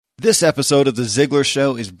This episode of The Ziglar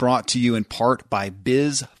Show is brought to you in part by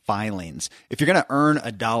Biz Filings. If you're going to earn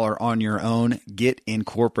 $1 on your own, get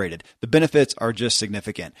incorporated. The benefits are just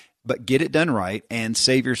significant, but get it done right and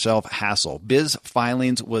save yourself hassle. Biz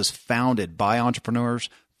Filings was founded by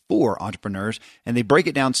entrepreneurs for entrepreneurs, and they break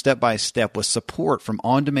it down step by step with support from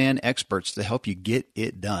on-demand experts to help you get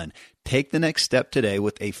it done. Take the next step today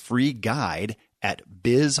with a free guide at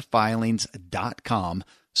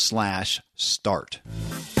bizfilings.com/start.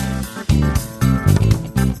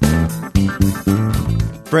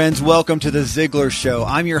 Friends, welcome to The Ziglar Show.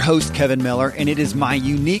 I'm your host, Kevin Miller, and it is my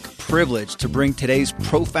unique privilege to bring today's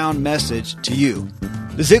profound message to you.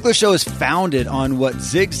 The Ziglar Show is founded on what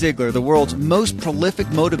Zig Ziglar, the world's most prolific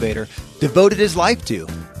motivator, devoted his life to,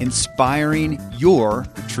 inspiring your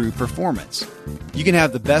true performance. You can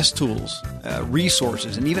have the best tools,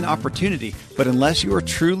 resources, and even opportunity, but unless you are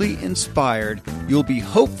truly inspired, you'll be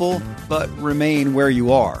hopeful but remain where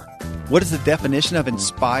you are. What is the definition of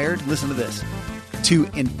inspired? Listen to this. To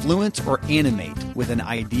influence or animate with an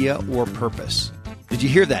idea or purpose. Did you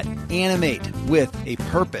hear that? Animate with a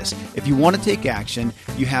purpose. If you want to take action,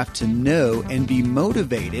 you have to know and be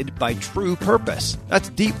motivated by true purpose. That's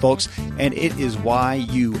deep, folks, and it is why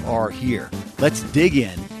you are here. Let's dig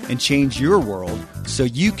in and change your world so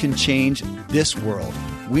you can change this world.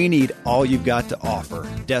 We need all you've got to offer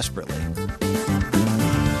desperately.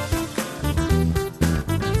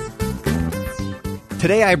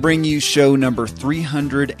 Today I bring you show number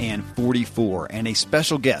 344 and a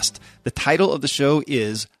special guest. The title of the show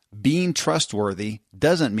is Being Trustworthy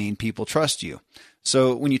Doesn't Mean People Trust You.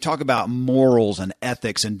 So when you talk about morals and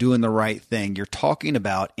ethics and doing the right thing, you're talking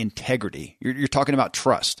about integrity. You're talking about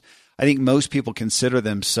trust. I think most people consider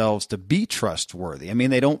themselves to be trustworthy. I mean,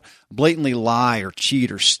 they don't blatantly lie or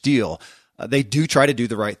cheat or steal. They do try to do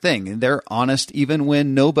the right thing, and they're honest even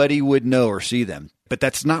when nobody would know or see them. But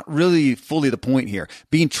that's not really fully the point here.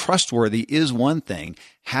 Being trustworthy is one thing.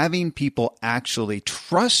 Having people actually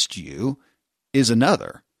trust you is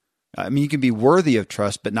another. I mean, you can be worthy of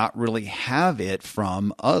trust, but not really have it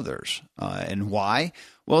from others. And why?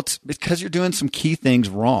 Well, it's because you're doing some key things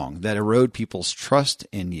wrong that erode people's trust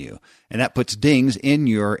in you. And that puts dings in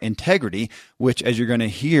your integrity, which, as you're going to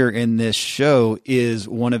hear in this show, is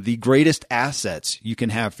one of the greatest assets you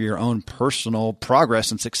can have for your own personal progress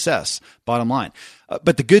and success, bottom line.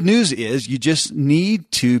 But the good news is you just need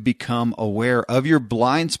to become aware of your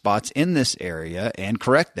blind spots in this area and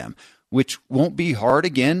correct them, which won't be hard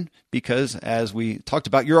again because, as we talked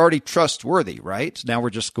about, you're already trustworthy, right? Now we're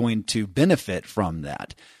just going to benefit from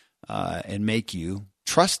that and make you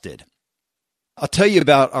trusted. I'll tell you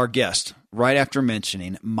about our guest right after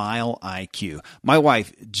mentioning Mile IQ. My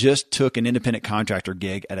wife just took an independent contractor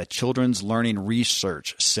gig at a children's learning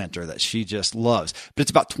research center that she just loves, but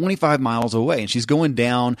it's about 25 miles away, and she's going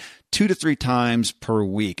down 2 to 3 times per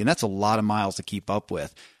week, and that's a lot of miles to keep up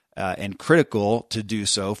with. And critical to do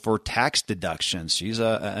so for tax deductions. She's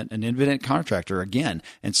an independent contractor again,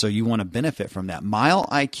 and so you want to benefit from that. Mile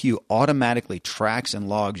IQ automatically tracks and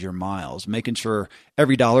logs your miles, making sure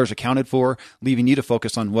every dollar is accounted for, leaving you to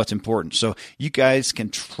focus on what's important. So you guys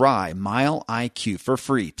can try Mile IQ for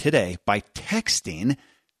free today by texting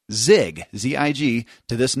ZIG, Z-I-G,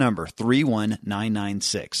 to this number,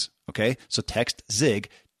 31996. Okay, so text ZIG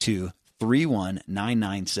to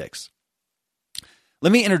 31996.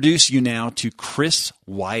 Let me introduce you now to Chris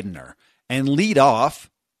Widener and lead off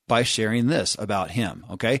by sharing this about him,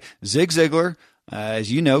 okay? Zig Ziglar,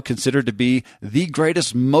 as you know, considered to be the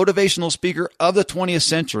greatest motivational speaker of the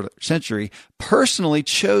 20th century, personally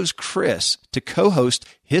chose Chris to co-host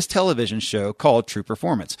his television show called True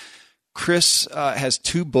Performance. Chris has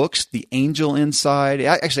 2 books, The Angel Inside.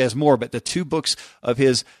 Actually has more, but the 2 books of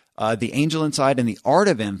his, The Angel Inside and The Art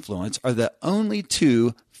of Influence, are the only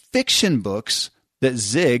 2 fiction books that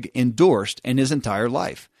Zig endorsed in his entire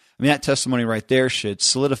life. I mean, that testimony right there should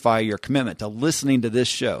solidify your commitment to listening to this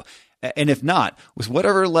show. And if not, with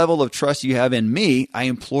whatever level of trust you have in me, I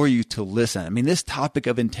implore you to listen. I mean, this topic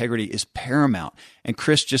of integrity is paramount, and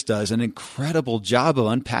Chris just does an incredible job of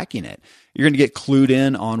unpacking it. You're going to get clued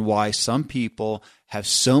in on why some people have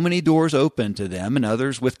so many doors open to them and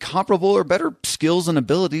others with comparable or better skills and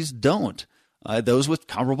abilities don't. Those with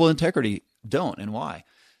comparable integrity don't, and why.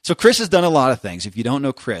 So Chris has done a lot of things, if you don't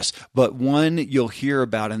know Chris, but one you'll hear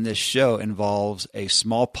about in this show involves a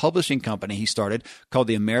small publishing company he started called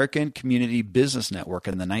the American Community Business Network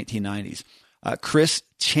in the 1990s. Chris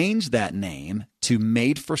changed that name to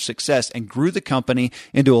Made for Success and grew the company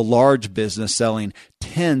into a large business selling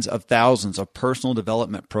tens of thousands of personal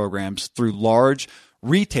development programs through large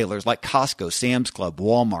retailers like Costco, Sam's Club,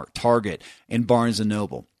 Walmart, Target, and Barnes &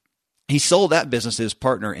 Noble. He sold that business to his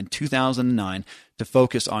partner in 2009 to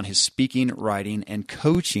focus on his speaking, writing, and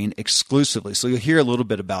coaching exclusively. So you'll hear a little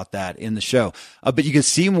bit about that in the show. But you can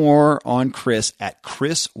see more on Chris at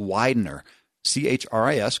Chris Widener,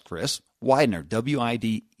 C-H-R-I-S, Chris Widener,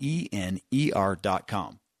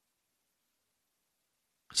 WIDENER.com.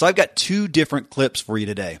 So I've got 2 different clips for you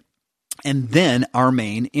today. And then our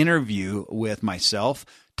main interview with myself,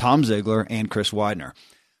 Tom Ziglar, and Chris Widener.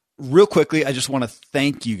 Real quickly, I just want to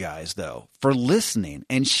thank you guys, though, for listening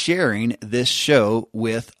and sharing this show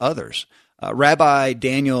with others. Rabbi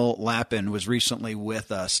Daniel Lapin was recently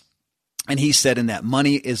with us, and he said in that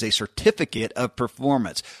money is a certificate of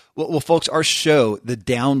performance. Well, folks, our show, the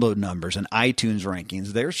download numbers and iTunes rankings,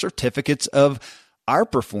 they're certificates of our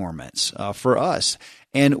performance for us.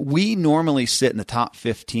 And we normally sit in the top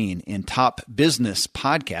 15 in top business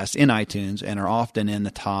podcasts in iTunes and are often in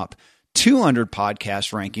the top 200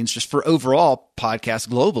 podcast rankings just for overall podcasts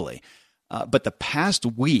globally. But the past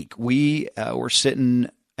week, we were sitting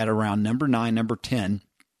at around number 9, number 10.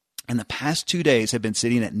 And the past 2 days have been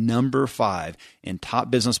sitting at number 5 in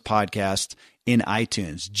top business podcasts in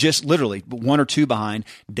iTunes, just literally 1 or 2 behind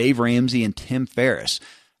Dave Ramsey and Tim Ferriss.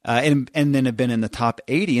 And then have been in the top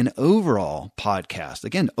 80 in overall podcast.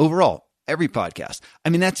 Again, overall, every podcast. I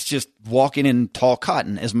mean, that's just walking in tall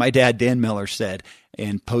cotton, as my dad, Dan Miller, said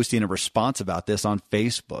in posting a response about this on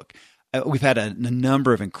Facebook. We've had a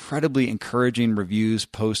number of incredibly encouraging reviews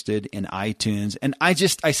posted in iTunes. And I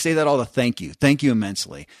say that all to thank you. Thank you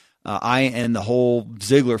immensely. I and the whole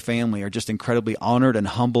Ziglar family are just incredibly honored and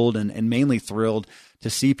humbled and mainly thrilled to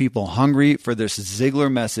see people hungry for this Ziglar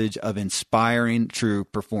message of inspiring true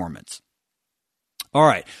performance. All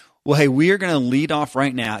right. Well, hey, we are going to lead off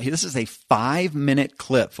right now. This is a 5-minute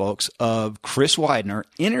clip, folks, of Chris Widener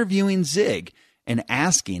interviewing Zig and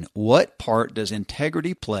asking, what part does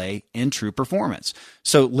integrity play in true performance?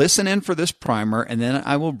 So listen in for this primer, and then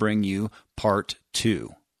I will bring you part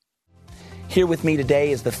 2. Here with me today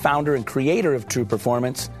is the founder and creator of True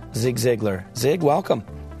Performance, Zig Ziglar. Zig, welcome.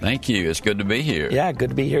 Thank you. It's good to be here. Yeah, good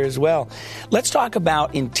to be here as well. Let's talk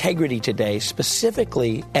about integrity today,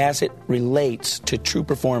 specifically as it relates to true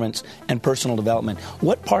performance and personal development.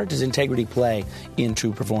 What part does integrity play in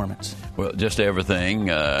true performance? Well, just everything,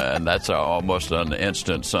 and that's almost an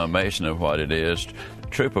instant summation of what it is.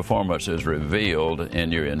 True performance is revealed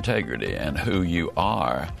in your integrity and who you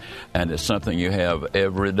are, and it's something you have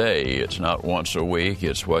every day. It's not once a week.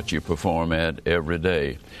 It's what you perform at every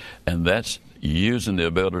day, and that's using the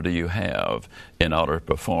ability you have in order to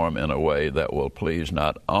perform in a way that will please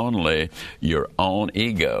not only your own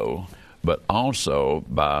ego, but also,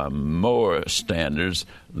 by more standards,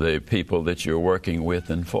 the people that you're working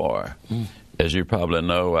with and for. As you probably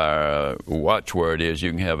know, our watchword is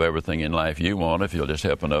you can have everything in life you want if you'll just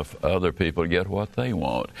help enough other people get what they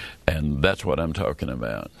want. And that's what I'm talking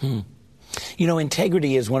about. You know,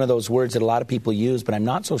 integrity is one of those words that a lot of people use, but I'm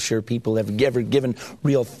not so sure people have ever given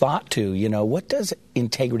real thought to. You know, what does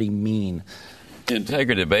integrity mean?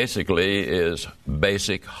 Integrity basically is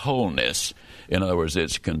basic wholeness. In other words,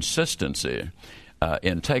 it's consistency.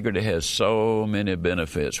 Integrity has so many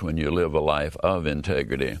benefits when you live a life of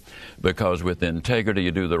integrity, because with integrity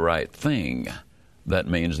you do the right thing. That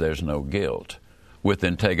means there's no guilt. With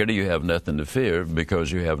integrity you have nothing to fear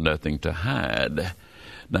because you have nothing to hide.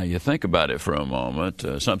 Now, you think about it for a moment.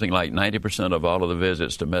 Something like 90% of all of the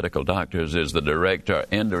visits to medical doctors is the direct or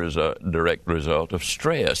indirect result of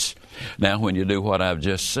stress. Now, when you do what I've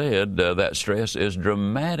just said, that stress is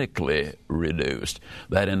dramatically reduced.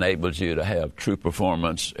 That enables you to have true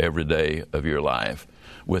performance every day of your life.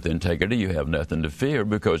 With integrity, you have nothing to fear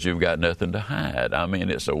because you've got nothing to hide. I mean,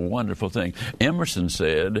 it's a wonderful thing. Emerson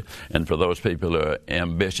said, and for those people who are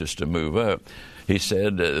ambitious to move up, he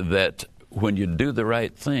said that when you do the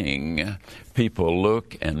right thing, people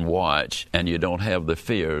look and watch, and you don't have the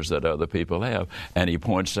fears that other people have. And he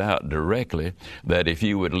points out directly that if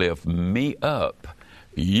you would lift me up,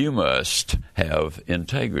 you must have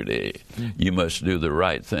integrity. You must do the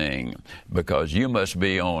right thing because you must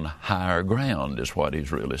be on higher ground, is what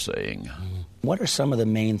he's really saying. What are some of the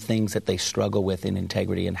main things that they struggle with in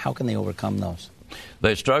integrity, and how can they overcome those?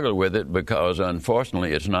 They struggle with it because,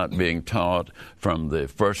 unfortunately, it's not being taught from the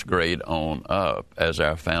first grade on up, as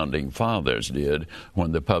our founding fathers did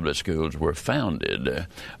when the public schools were founded.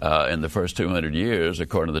 In the first 200 years,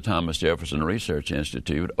 according to the Thomas Jefferson Research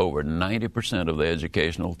Institute, over 90% of the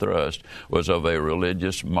educational thrust was of a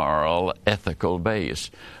religious, moral, ethical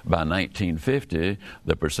base. By 1950,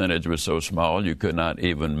 the percentage was so small you could not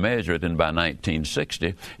even measure it, and by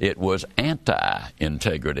 1960, it was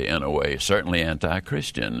anti-integrity in a way, certainly anti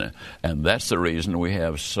anti-Christian. And that's the reason we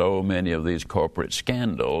have so many of these corporate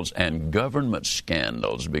scandals and government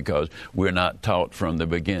scandals, because we're not taught from the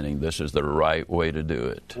beginning this is the right way to do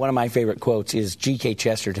it. One of my favorite quotes is G.K.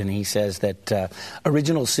 Chesterton. He says that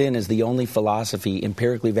original sin is the only philosophy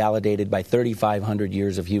empirically validated by 3,500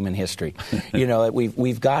 years of human history. You know,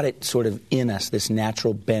 we've got it sort of in us, this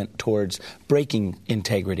natural bent towards breaking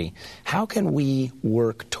integrity. How can we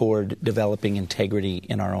work toward developing integrity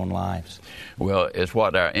in our own lives? Well, it's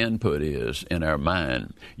what our input is in our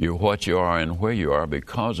mind. You're what you are and where you are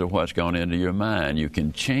because of what's gone into your mind. You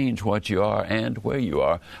can change what you are and where you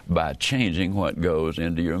are by changing what goes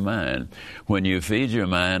into your mind. When you feed your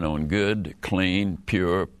mind on good, clean,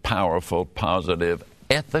 pure, powerful, positive,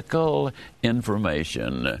 ethical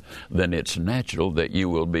information, then it's natural that you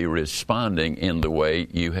will be responding in the way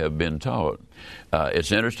you have been taught.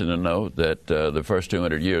 It's interesting to note that the first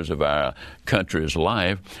 200 years of our country's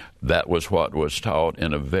life, that was what was taught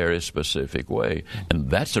in a very specific way.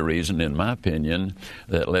 And that's the reason, in my opinion,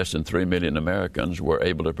 that less than 3 million Americans were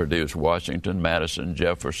able to produce Washington, Madison,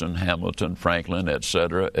 Jefferson, Hamilton, Franklin, et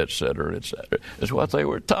cetera, et cetera, et cetera. It's what they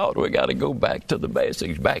were taught. We got to go back to the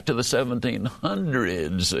basics, back to the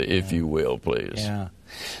 1700s, if you will, please. Yeah.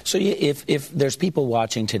 So if there's people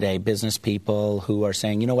watching today, business people, who are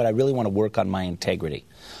saying, you know what, I really want to work on my integrity,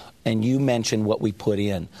 and you mentioned what we put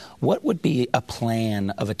in, what would be a plan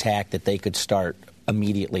of attack that they could start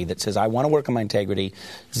immediately that says, I want to work on my integrity?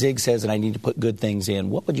 Zig says that I need to put good things in.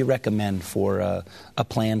 What would you recommend for a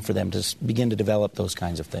plan for them to begin to develop those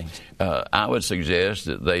kinds of things? I would suggest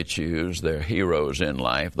that they choose their heroes in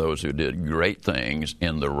life, those who did great things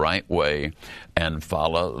in the right way, and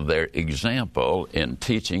follow their example in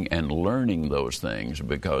teaching and learning those things,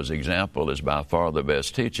 because example is by far the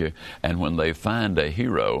best teacher. And when they find a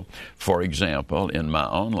hero, for example, in my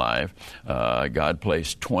own life, God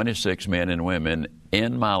placed 26 men and women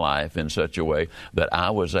in my life in such a way that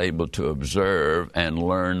I was able to observe and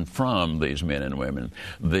learn from these men and women.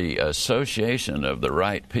 The association of the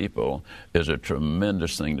right people is a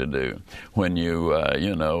tremendous thing to do. When you,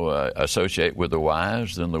 associate with the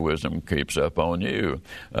wise, then the wisdom creeps up on you.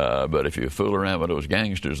 But if you fool around with those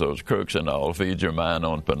gangsters, those crooks and all, feed your mind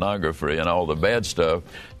on pornography and all the bad stuff,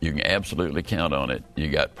 you can absolutely count on it. You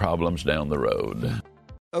got problems down the road.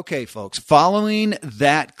 Okay, folks, following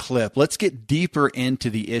that clip, let's get deeper into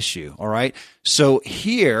the issue, all right? So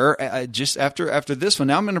here, just after this one,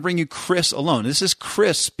 now I'm going to bring you Chris alone. This is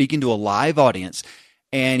Chris speaking to a live audience,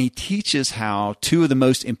 and he teaches how two of the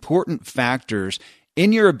most important factors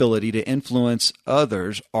in your ability to influence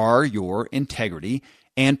others are your integrity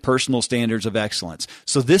and personal standards of excellence.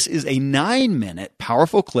 So this is a 9-minute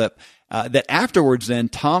powerful clip that afterwards then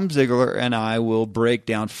Tom Ziegler and I will break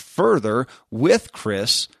down further with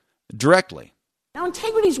Chris directly. Now,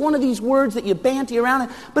 integrity is one of these words that you banty around,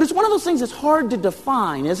 but it's one of those things that's hard to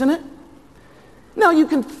define, isn't it? Now, you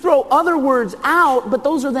can throw other words out, but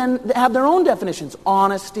those are then have their own definitions.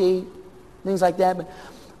 Honesty, things like that. But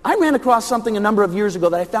I ran across something a number of years ago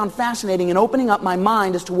that I found fascinating in opening up my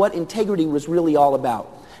mind as to what integrity was really all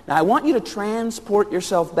about. Now, I want you to transport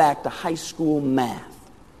yourself back to high school math.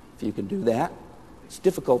 If you can do that. It's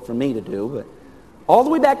difficult for me to do, but all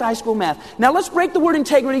the way back to high school math. Now let's break the word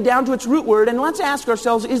integrity down to its root word, and let's ask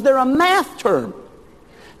ourselves, is there a math term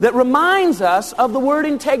that reminds us of the word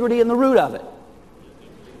integrity and the root of it?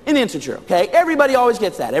 An integer, okay? Everybody always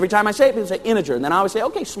gets that. Every time I say it, people say integer, and then I always say,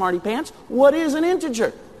 okay, smarty pants, what is an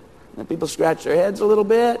integer? And people scratch their heads a little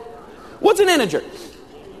bit. What's an integer?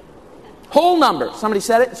 Whole number. Somebody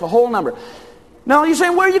said it, it's a whole number. Now you're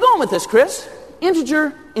saying, where are you going with this, Chris?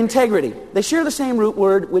 Integer, integrity. They share the same root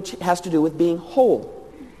word, which has to do with being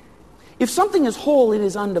whole. If something is whole, it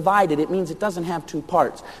is undivided. It means it doesn't have two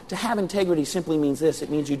parts. To have integrity simply means this. It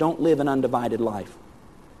means you don't live an undivided life.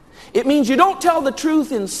 It means you don't tell the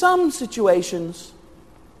truth in some situations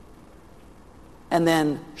and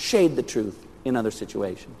then shade the truth in other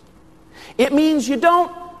situations. It means you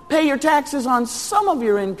don't pay your taxes on some of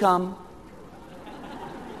your income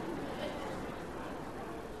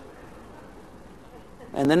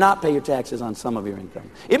and then not pay your taxes on some of your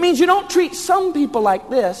income. It means you don't treat some people like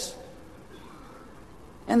this,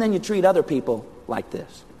 and then you treat other people like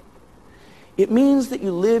this. It means that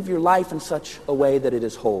you live your life in such a way that it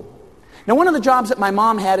is whole. Now, one of the jobs that my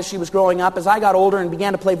mom had as she was growing up, as I got older and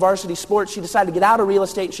began to play varsity sports, she decided to get out of real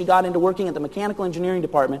estate, and she got into working at the mechanical engineering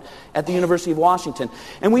department at the University of Washington.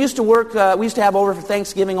 And we used to have over for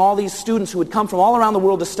Thanksgiving all these students who would come from all around the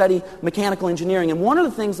world to study mechanical engineering. And one of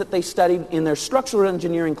the things that they studied in their structural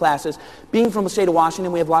engineering classes, being from the state of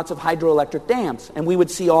Washington, we have lots of hydroelectric dams. And we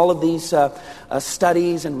would see all of these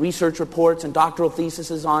studies and research reports and doctoral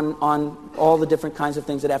theses on all the different kinds of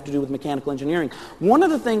things that have to do with mechanical engineering. One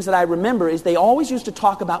of the things that I remember is they always used to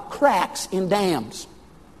talk about cracks in dams.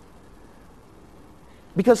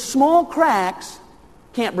 Because small cracks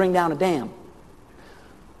can't bring down a dam.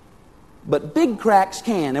 But big cracks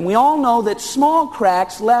can. And we all know that small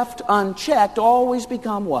cracks left unchecked always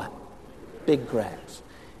become what? Big cracks.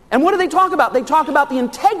 And what do they talk about? They talk about the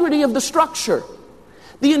integrity of the structure.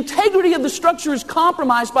 The integrity of the structure is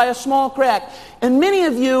compromised by a small crack. And many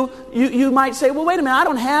of you might say, well, wait a minute, I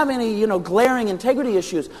don't have any, glaring integrity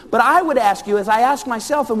issues. But I would ask you, as I ask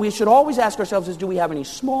myself, and we should always ask ourselves, is do we have any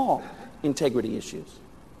small integrity issues?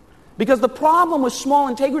 Because the problem with small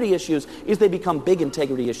integrity issues is they become big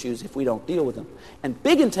integrity issues if we don't deal with them. And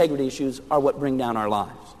big integrity issues are what bring down our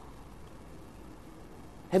lives.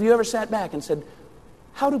 Have you ever sat back and said,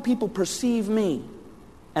 how do people perceive me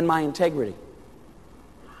and my integrity?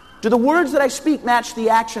 Do the words that I speak match the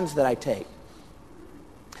actions that I take?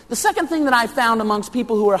 The second thing that I found amongst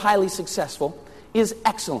people who are highly successful is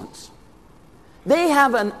excellence. They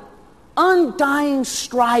have an undying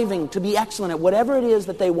striving to be excellent at whatever it is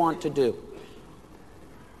that they want to do.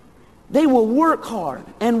 They will work hard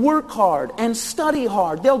and study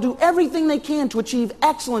hard. They'll do everything they can to achieve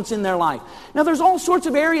excellence in their life. Now, there's all sorts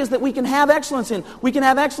of areas that we can have excellence in. We can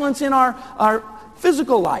have excellence in our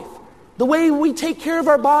physical life. The way we take care of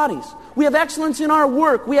our bodies. We have excellence in our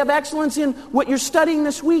work. We have excellence in what you're studying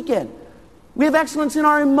this weekend. We have excellence in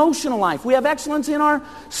our emotional life. We have excellence in our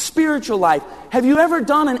spiritual life. Have you ever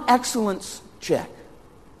done an excellence check?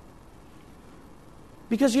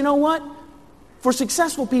 Because you know what? For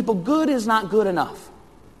successful people, good is not good enough.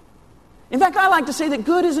 In fact, I like to say that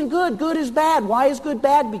good isn't good. Good is bad. Why is good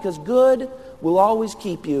bad? Because good will always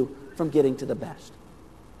keep you from getting to the best.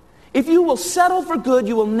 If you will settle for good,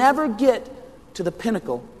 you will never get to the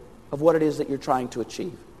pinnacle of what it is that you're trying to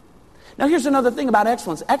achieve. Now, here's another thing about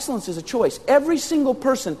excellence. Excellence is a choice. Every single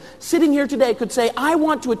person sitting here today could say, I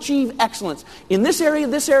want to achieve excellence in this area,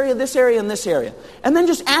 this area, this area, and this area. And then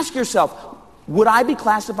just ask yourself, would I be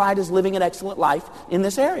classified as living an excellent life in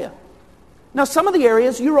this area? Now, some of the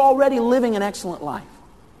areas, you're already living an excellent life.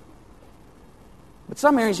 But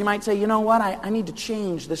some areas you might say, you know what, I need to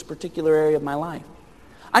change this particular area of my life.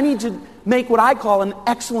 I need to make what I call an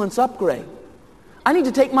excellence upgrade. I need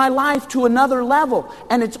to take my life to another level.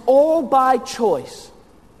 And it's all by choice.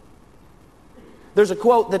 There's a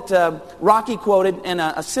quote that Rocky quoted, and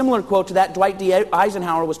a similar quote to that. Dwight D.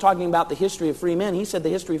 Eisenhower was talking about the history of free men. He said the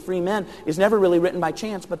history of free men is never really written by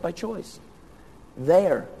chance, but by choice.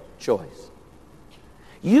 Their choice.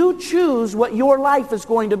 You choose what your life is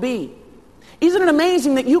going to be. Isn't it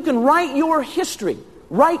amazing that you can write your history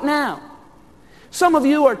right now? Some of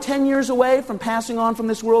you are 10 years away from passing on from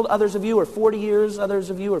this world. Others of you are 40 years. Others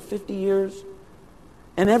of you are 50 years.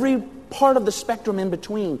 And every part of the spectrum in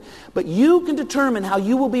between. But you can determine how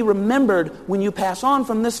you will be remembered when you pass on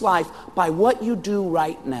from this life by what you do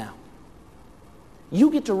right now.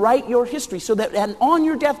 You get to write your history so that on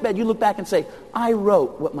your deathbed you look back and say, I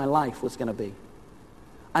wrote what my life was going to be.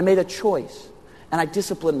 I made a choice and I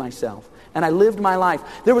disciplined myself. And I lived my life.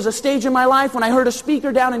 There was a stage in my life when I heard a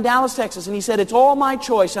speaker down in Dallas, Texas, and he said, it's all my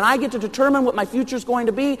choice, and I get to determine what my future is going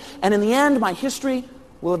to be, and in the end, my history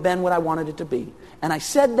will have been what I wanted it to be. And I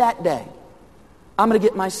said that day, I'm going to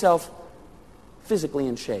get myself physically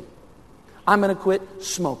in shape. I'm going to quit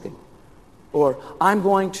smoking. Or I'm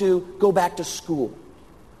going to go back to school.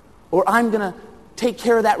 Or I'm going to take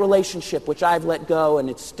care of that relationship which I've let go and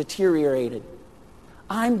it's deteriorated.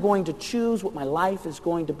 I'm going to choose what my life is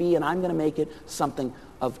going to be, and I'm going to make it something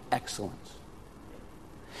of excellence.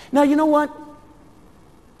 Now, you know what?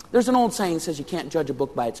 There's an old saying that says you can't judge a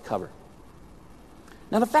book by its cover.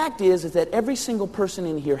 Now, the fact is that every single person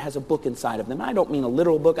in here has a book inside of them. I don't mean a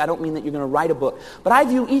literal book. I don't mean that you're going to write a book. But I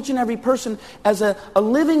view each and every person as a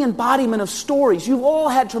living embodiment of stories. You've all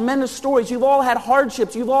had tremendous stories. You've all had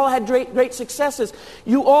hardships. You've all had great successes.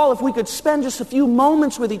 You all, if we could spend just a few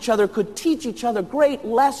moments with each other, could teach each other great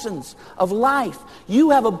lessons of life. You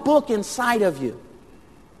have a book inside of you.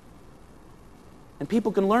 And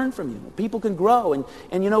people can learn from you. People can grow.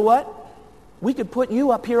 And you know what? We could put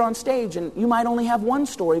you up here on stage, and you might only have one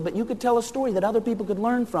story, but you could tell a story that other people could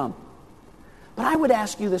learn from. But I would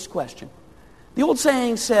ask you this question. The old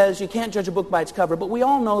saying says you can't judge a book by its cover, but we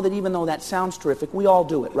all know that even though that sounds terrific, we all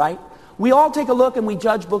do it, right? We all take a look and we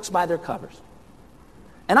judge books by their covers.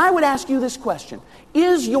 And I would ask you this question.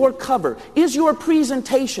 Is your cover, is your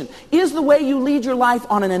presentation, is the way you lead your life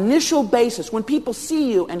on an initial basis, when people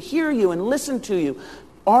see you and hear you and listen to you,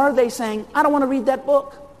 are they saying, I don't want to read that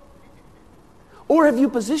book? Or have you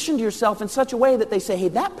positioned yourself in such a way that they say, hey,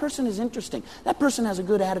 that person is interesting. That person has a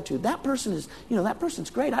good attitude. That person is, that person's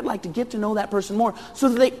great. I'd like to get to know that person more. So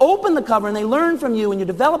that they open the cover and they learn from you and you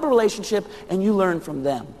develop a relationship and you learn from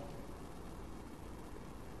them.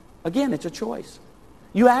 Again, it's a choice.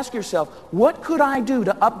 You ask yourself, what could I do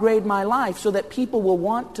to upgrade my life so that people will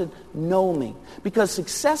want to know me? Because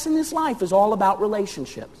success in this life is all about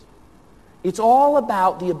relationships. It's all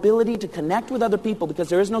about the ability to connect with other people, because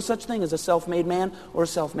there is no such thing as a self-made man or a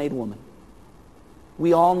self-made woman.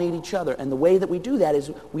 We all need each other, and the way that we do that is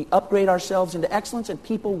we upgrade ourselves into excellence, and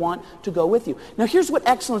people want to go with you. Now here's what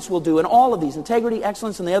excellence will do in all of these, integrity,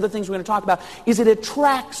 excellence, and the other things we're going to talk about, is it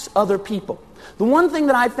attracts other people. The one thing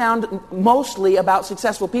that I found mostly about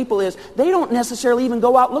successful people is they don't necessarily even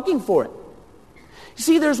go out looking for it. You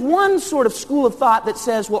see, there's one sort of school of thought that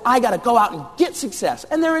says, well, I got to go out and get success.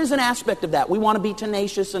 And there is an aspect of that. We want to be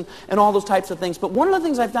tenacious and all those types of things. But one of the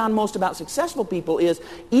things I found most about successful people is,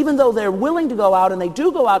 even though they're willing to go out and they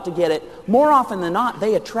do go out to get it, more often than not,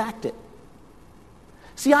 they attract it.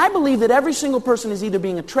 See, I believe that every single person is either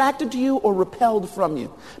being attracted to you or repelled from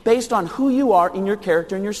you, based on who you are in your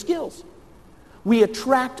character and your skills. We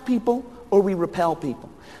attract people or we repel people.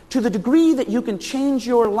 To the degree that you can change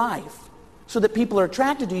your life so that people are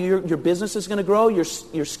attracted to you, your business is going to grow, your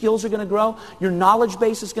skills are going to grow, your knowledge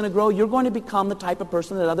base is going to grow. You're going to become the type of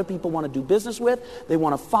person that other people want to do business with, they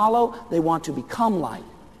want to follow, they want to become like.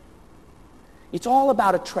 It's all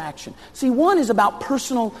about attraction. See, one is about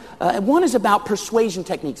persuasion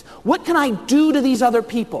techniques. What can I do to these other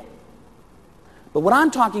people? But what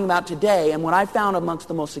I'm talking about today, and what I found amongst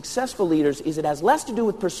the most successful leaders, is it has less to do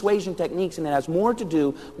with persuasion techniques and it has more to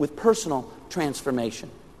do with personal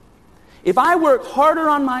transformation. If I work harder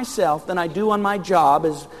on myself than I do on my job,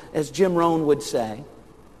 as Jim Rohn would say,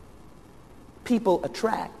 people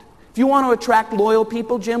attract. If you want to attract loyal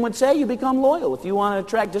people, Jim would say, you become loyal. If you want to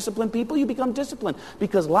attract disciplined people, you become disciplined.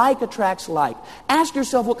 Because like attracts like. Ask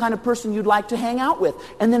yourself what kind of person you'd like to hang out with,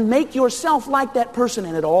 and then make yourself like that person,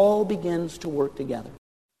 and it all begins to work together.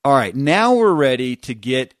 All right, now we're ready to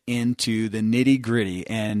get into the nitty-gritty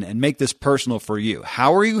and make this personal for you.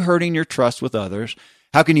 How are you hurting your trust with others?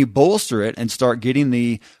 How can you bolster it and start getting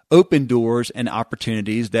the open doors and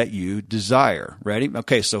opportunities that you desire? Ready?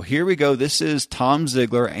 Okay, so here we go. This is Tom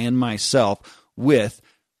Ziglar and myself with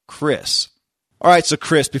Chris. All right, so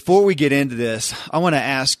Chris, before we get into this, I want to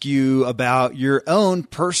ask you about your own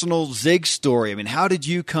personal Zig story. I mean, how did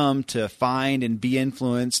you come to find and be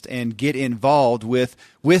influenced and get involved with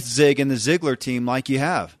Zig and the Ziglar team like you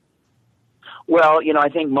have? Well, I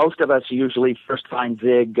think most of us usually first find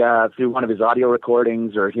Zig through one of his audio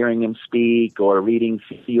recordings or hearing him speak or reading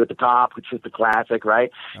See You at the Top, which is the classic,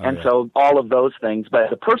 right? So all of those things. But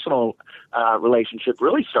the personal relationship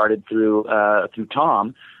really started through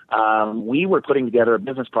Tom. We were putting together, a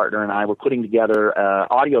business partner and I were putting together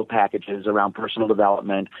audio packages around personal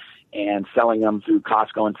development and selling them through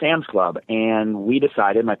Costco and Sam's Club. And we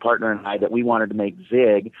decided, my partner and I, that we wanted to make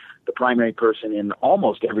Zig the primary person in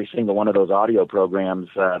almost every single one of those audio programs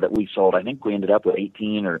that we sold. I think we ended up with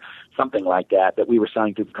 18 or something like that we were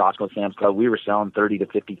selling through Costco and Sam's Club. We were selling 30 to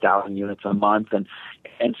 50,000 units a month.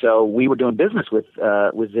 And so we were doing business with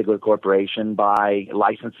Ziglar Corporation by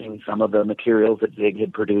licensing some of the materials that Zig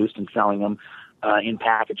had produced and selling them in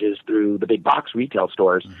packages through the big box retail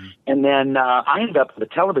stores. Mm-hmm. And then I ended up with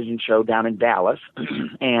a television show down in Dallas,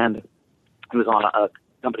 and it was on a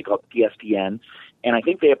company called ESPN. And I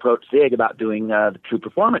think they approached Zig about doing the True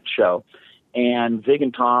Performance show. And Zig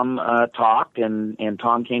and Tom talked, and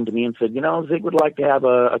Tom came to me and said, Zig would like to have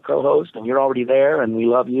a co-host, and you're already there, and we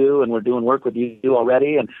love you, and we're doing work with you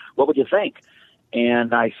already, and what would you think?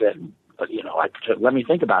 And I said, let me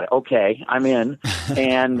think about it. Okay, I'm in.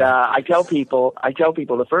 And I tell people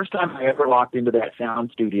the first time I ever walked into that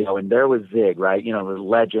sound studio, and there was Zig, right? The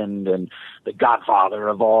legend and the godfather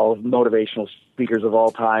of all motivational speakers of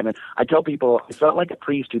all time. And I tell people, I felt like a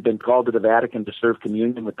priest who'd been called to the Vatican to serve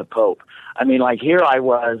communion with the Pope. I mean, like, here I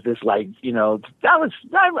was, I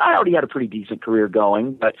already had a pretty decent career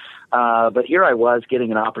going, but here I was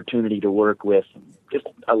getting an opportunity to work with just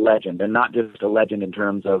a legend, and not just a legend in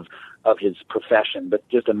terms of his profession, but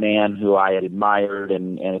just a man who I had admired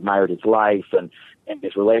and admired his life and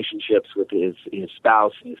his relationships with his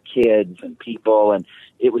spouse and his kids and people. And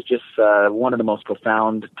it was just one of the most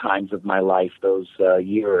profound times of my life. Those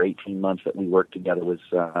year or 18 months that we worked together was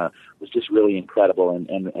just really incredible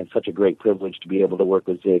and such a great privilege to be able to work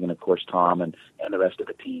with Zig and, of course, Tom and the rest of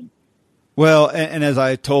the team. Well, and as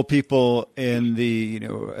I told people in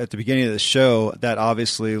at the beginning of the show, that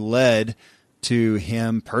obviously led to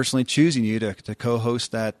him personally choosing you to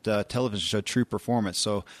co-host that television show, True Performance.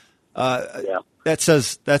 So that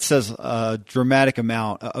says a dramatic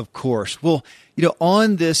amount, of course. Well,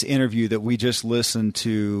 on this interview that we just listened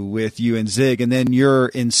to with you and Zig, and then your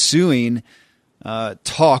ensuing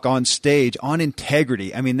talk on stage on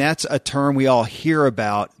integrity. I mean, that's a term we all hear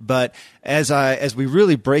about, but as we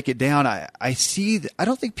really break it down, I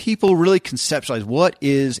don't think people really conceptualize what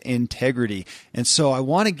is integrity. And so I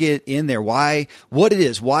want to get in there, what it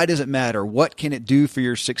is, why does it matter? What can it do for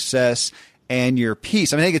your success and your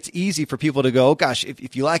peace? I mean, I think it's easy for people to go, oh gosh,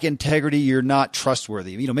 if you lack integrity, you're not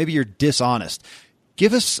trustworthy. Maybe you're dishonest.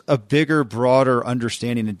 Give us a bigger, broader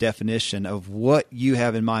understanding and definition of what you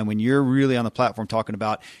have in mind when you're really on the platform talking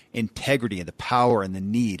about integrity and the power and the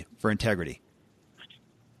need for integrity.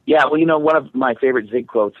 Yeah, well, one of my favorite Zig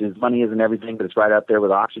quotes is, money isn't everything, but it's right up there with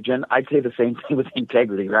oxygen. I'd say the same thing with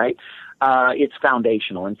integrity, right? It's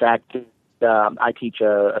foundational. In fact, I teach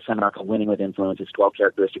a seminar called Winning with Influence. It's 12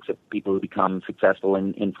 characteristics of people who become successful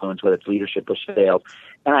in influence, whether it's leadership or sales.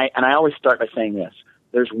 And I always start by saying this.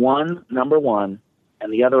 There's number one,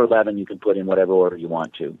 and the other 11 you can put in whatever order you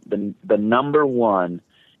want to. The number one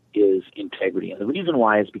is integrity. And the reason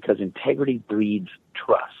why is because integrity breeds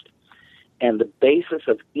trust. And the basis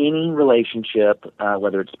of any relationship,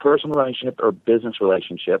 whether it's a personal relationship or business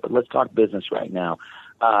relationship, but let's talk business right now,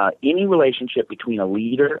 any relationship between a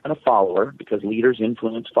leader and a follower, because leaders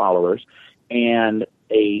influence followers, and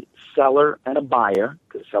a seller and a buyer,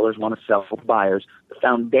 because sellers want to sell to buyers, the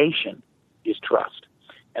foundation is trust.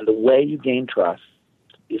 And the way you gain trust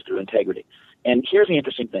is through integrity. And here's the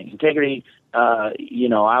interesting thing. Integrity, I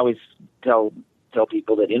always tell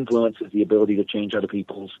people that influence is the ability to change other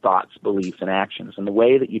people's thoughts, beliefs, and actions. And the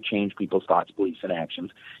way that you change people's thoughts, beliefs, and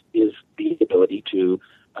actions is the ability to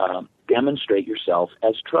demonstrate yourself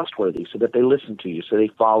as trustworthy so that they listen to you, so they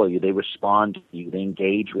follow you, they respond to you, they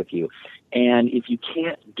engage with you. And if you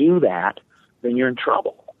can't do that, then you're in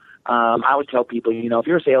trouble. I would tell people, if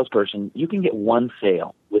you're a salesperson, you can get one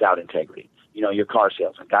sale without integrity. Your car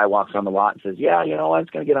sales. A guy walks on the lot and says, yeah,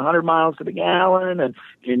 it's going to get 100 miles to the gallon, and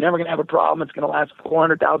you're never going to have a problem. It's going to last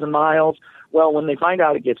 400,000 miles. Well, when they find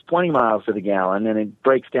out it gets 20 miles to the gallon and it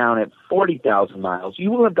breaks down at 40,000 miles,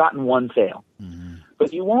 you will have gotten one sale. Mm-hmm.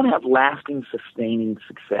 But you won't have lasting, sustaining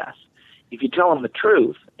success. If you tell them the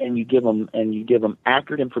truth and you give them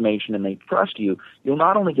accurate information and they trust you, you'll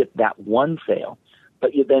not only get that one sale,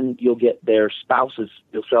 but you'll get their spouses.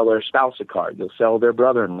 You'll sell their spouse a car. You'll sell their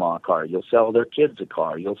brother-in-law a car. You'll sell their kids a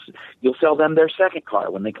car. You'll sell them their second car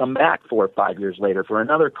when they come back 4 or 5 years later for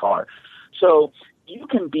another car. So you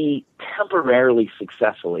can be temporarily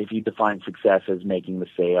successful if you define success as making the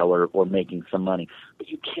sale or making some money, but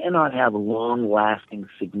you cannot have long-lasting,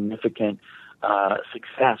 significant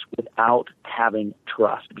success without having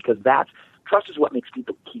trust, because trust is what makes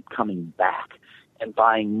people keep coming back and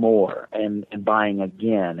buying more and buying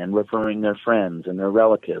again and referring their friends and their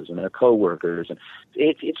relatives and their coworkers. And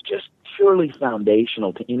it's just purely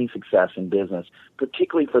foundational to any success in business,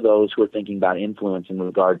 particularly for those who are thinking about influence in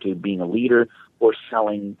regard to being a leader or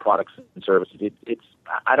selling products and services.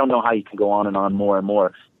 I don't know how you can go on and on more and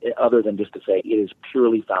more other than just to say it is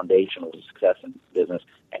purely foundational to success in business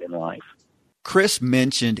and in life. Chris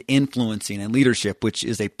mentioned influencing and leadership, which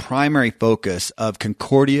is a primary focus of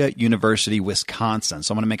Concordia University, Wisconsin.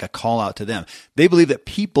 So I'm going to make a call out to them. They believe that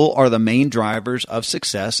people are the main drivers of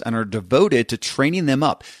success and are devoted to training them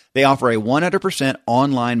up. They offer a 100%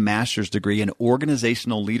 online master's degree in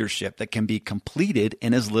organizational leadership that can be completed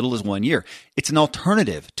in as little as 1 year. It's an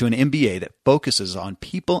alternative to an MBA that focuses on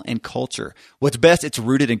people and culture. What's best, it's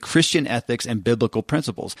rooted in Christian ethics and biblical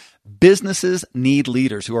principles. Businesses need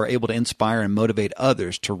leaders who are able to inspire and motivate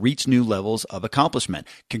others to reach new levels of accomplishment.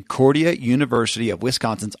 Concordia University of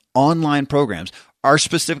Wisconsin's online programs are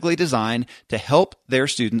specifically designed to help their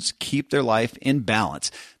students keep their life in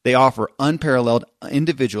balance. They offer unparalleled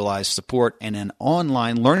individualized support and an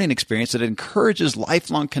online learning experience that encourages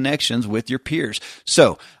lifelong connections with your peers.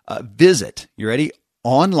 So visit, you ready?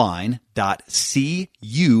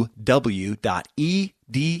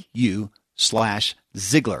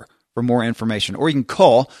 online.cuw.edu/Ziegler for more information, or you can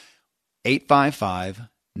call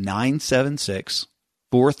 855-976-5555.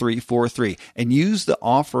 4343 and use the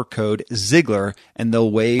offer code Ziegler, and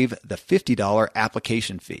they'll waive the $50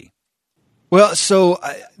 application fee. Well, so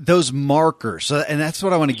those markers, and that's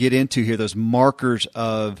what I want to get into here, those markers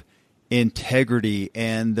of integrity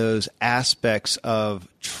and those aspects of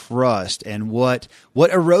trust and what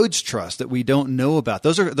erodes trust that we don't know about.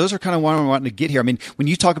 Those are kind of what I'm wanting to get here. I mean, when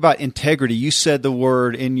you talk about integrity, you said the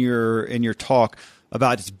word in your talk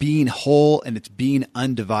about it's being whole and it's being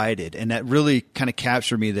undivided. And that really kind of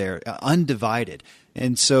captured me there, undivided.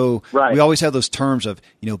 And so we always have those terms of,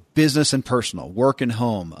 business and personal, work and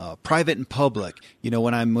home, private and public,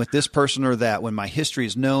 when I'm with this person or that, when my history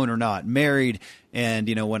is known or not, married, and,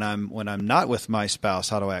 when I'm not with my spouse,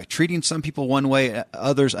 how do I act? Treating some people one way,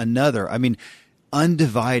 others another. I mean,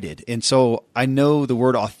 undivided. And so I know the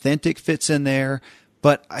word authentic fits in there.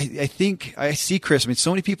 But I think I see, Chris,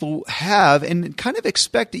 so many people have and kind of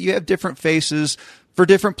expect that you have different faces for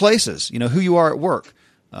different places, who you are at work,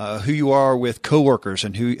 who you are with coworkers,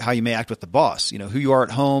 and how you may act with the boss, who you are at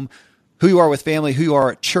home, who you are with family, who you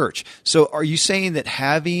are at church. So are you saying that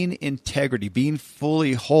having integrity, being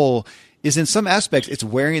fully whole, is in some aspects it's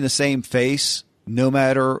wearing the same face no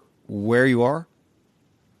matter where you are?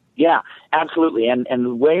 Yeah, absolutely. And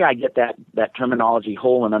the way I get that terminology,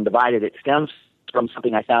 whole and undivided, it stems from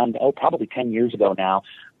something I found, probably 10 years ago now.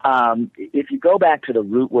 If you go back to the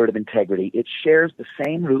root word of integrity, it shares the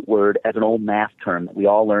same root word as an old math term that we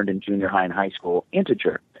all learned in junior high and high school,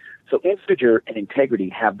 integer. So integer and integrity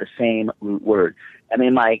have the same root word. And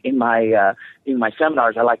in my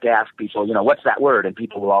seminars, I like to ask people, what's that word? And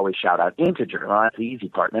people will always shout out integer. Well, that's the easy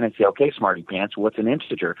part. And then I say, okay, smarty pants, what's an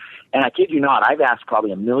integer? And I kid you not, I've asked probably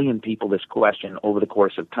 1 million people this question over the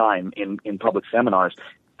course of time in public seminars.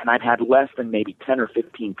 And I've had less than maybe 10 or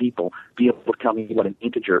 15 people be able to tell me what an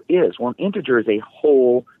integer is. Well, an integer is a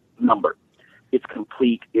whole number. It's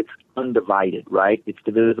complete. It's undivided, right? It's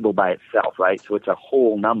divisible by itself, right? So it's a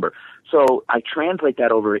whole number. So I translate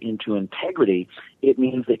that over into integrity. It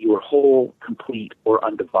means that you are whole, complete, or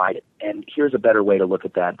undivided. And here's a better way to look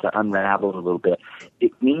at that, to unravel it a little bit.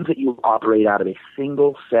 It means that you operate out of a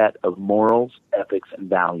single set of morals, ethics, and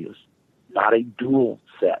values, not a dual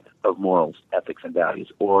set of morals, ethics, and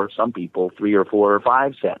values, or some people 3 or 4 or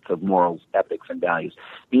 5 sets of morals, ethics, and values.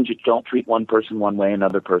 It means you don't treat one person one way,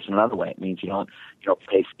 another person another way. It means you don't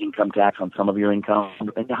pay income tax on some of your income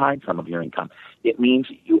and you hide some of your income. It means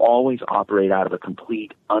you always operate out of a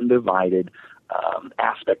complete, undivided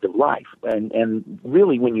aspect of life. And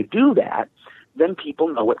really, when you do that, then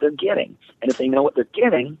people know what they're getting. And if they know what they're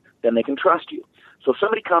getting, then they can trust you. So if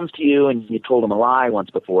somebody comes to you and you told them a lie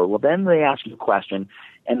once before, well, then they ask you a question,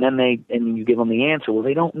 and then you give them the answer. Well,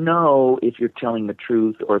 they don't know if you're telling the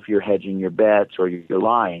truth or if you're hedging your bets or you're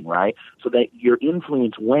lying, right? So that your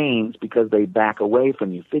influence wanes because they back away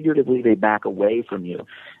from you. Figuratively, they back away from you.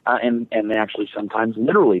 And actually sometimes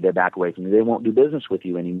literally they back away from you. They won't do business with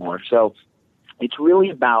you anymore. So it's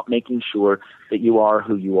really about making sure that you are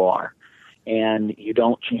who you are. And you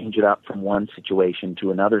don't change it up from one situation to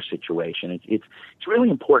another situation. It's really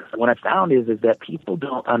important. What I found is that people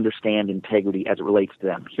don't understand integrity as it relates to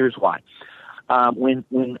them. Here's why.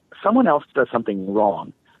 When someone else does something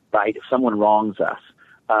wrong, right? If someone wrongs us,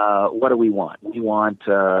 what do we want? We want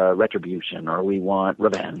retribution, or we want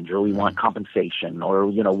revenge, or we want compensation, or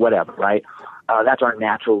whatever, right? That's our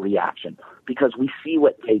natural reaction because we see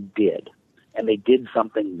what they did. And they did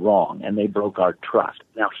something wrong, and they broke our trust.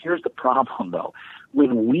 Now, here's the problem, though.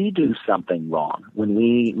 When we do something wrong, when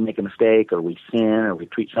we make a mistake, or we sin, or we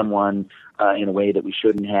treat someone in a way that we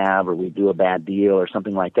shouldn't have, or we do a bad deal, or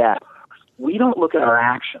something like that, we don't look at our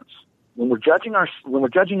actions. When we're judging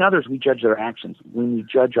others, we judge their actions. When we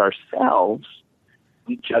judge ourselves,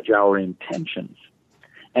 we judge our intentions,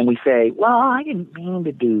 and we say, "Well, I didn't mean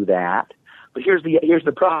to do that." But here's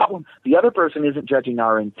the problem. The other person isn't judging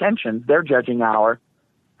our intentions. They're judging our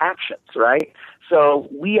actions, right? So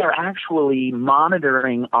we are actually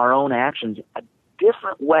monitoring our own actions a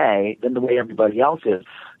different way than the way everybody else is.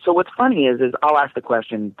 So what's funny is I'll ask the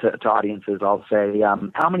question to audiences. I'll say,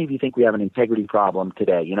 how many of you think we have an integrity problem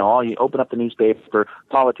today? You open up the newspaper,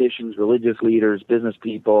 politicians, religious leaders, business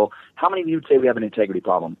people. How many of you would say we have an integrity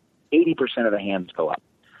problem? 80% of the hands go up.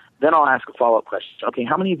 Then I'll ask a follow-up question. Okay,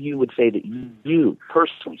 how many of you would say that you,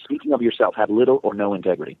 personally, speaking of yourself, have little or no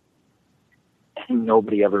integrity? And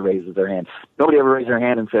nobody ever raises their hand. Nobody ever raises their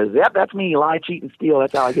hand and says, yep, that's me, lie, cheat, and steal.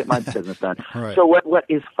 That's how I get my business done. Right. So what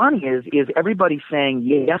is funny is everybody's saying,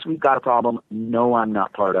 yes, we've got a problem. No, I'm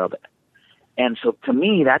not part of it. And so to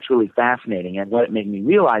me, that's really fascinating. And what it made me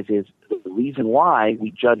realize is the reason why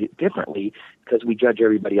we judge it differently, because we judge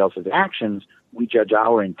everybody else's actions, we judge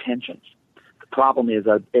our intentions. problem is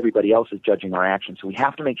everybody else is judging our actions. So we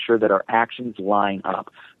have to make sure that our actions line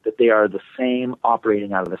up, that they are the same,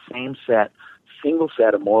 operating out of the same single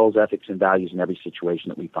set of morals, ethics, and values in every situation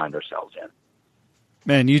that we find ourselves in.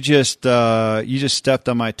 Man, you just stepped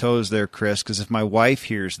on my toes there, Chris, because if my wife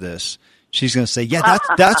hears this, she's going to say, yeah,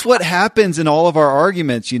 that's what happens in all of our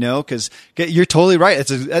arguments, because you're totally right.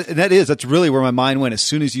 That's really where my mind went as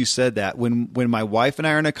soon as you said that. When my wife and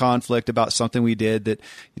I are in a conflict about something we did that,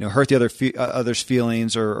 hurt the other's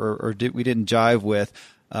feelings or we didn't jive with,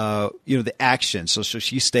 the action. So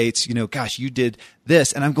she states, gosh, you did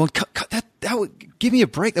this. And I'm going, that would give me a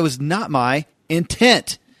break. That was not my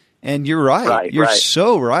intent. And you're right. You're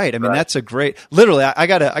so right. I mean, that's a great, literally, I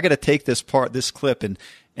gotta take this clip and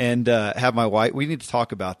have my wife. We need to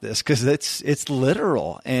talk about this because it's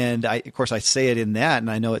literal, and of course I say it in that,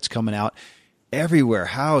 and I know it's coming out everywhere.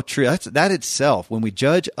 How true that itself. When we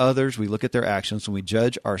judge others, we look at their actions. When we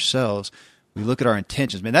judge ourselves, we look at our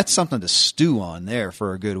intentions. Man, that's something to stew on there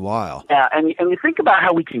for a good while. Yeah, and you think about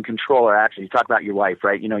how we can control our actions. You talk about your wife,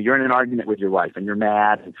 right? You're in an argument with your wife, and you're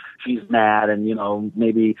mad, and she's mad, and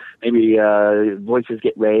maybe voices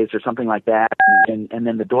get raised or something like that, and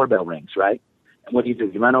then the doorbell rings, right? And what do?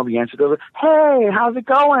 You run over, you answer the door. Hey, how's it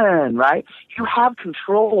going? Right? You have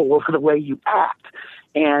control over the way you act.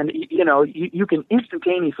 And, you can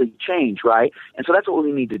instantaneously change, right? And so that's what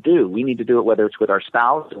we need to do. We need to do it whether it's with our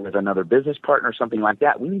spouse or with another business partner or something like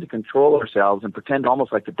that. We need to control ourselves and pretend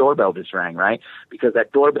almost like the doorbell just rang, right? Because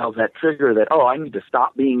that doorbell's that trigger that, I need to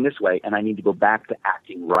stop being this way and I need to go back to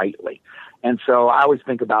acting rightly. And so I always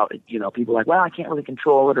think about, people like, well, I can't really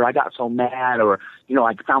control it, or I got so mad, or,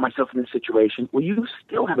 I found myself in this situation. Well, you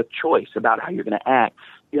still have a choice about how you're going to act.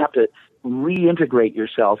 You have to reintegrate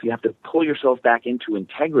yourself. You have to pull yourself back into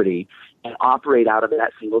integrity and operate out of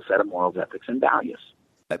that single set of morals, ethics, and values.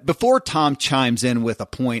 Before Tom chimes in with a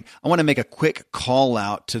point, I want to make a quick call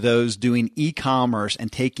out to those doing e-commerce and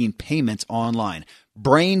taking payments online.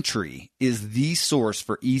 Braintree is the source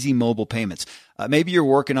for easy mobile payments. Maybe you're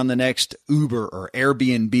working on the next Uber or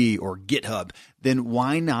Airbnb or GitHub. Then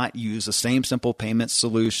why not use the same simple payment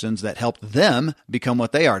solutions that helped them become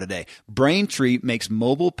what they are today? Braintree makes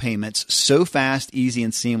mobile payments so fast, easy,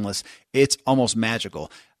 and seamless, it's almost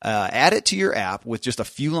magical. Add it to your app with just a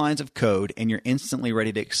few lines of code, and you're instantly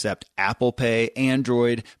ready to accept Apple Pay,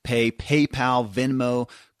 Android Pay, PayPal, Venmo,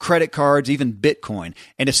 credit cards, even Bitcoin.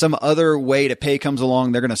 And if some other way to pay comes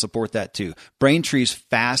along, they're going to support that too. Braintree's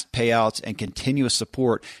fast payouts and continuous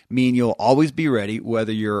support mean you'll always be ready,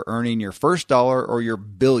 whether you're earning your first dollar or your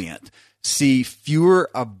billionth. See fewer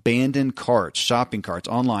abandoned shopping carts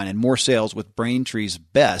online, and more sales with Braintree's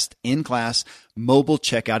best in-class mobile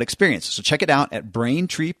checkout experience. So check it out at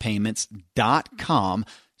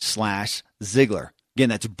braintreepayments.com/Ziglar. Again,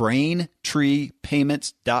 that's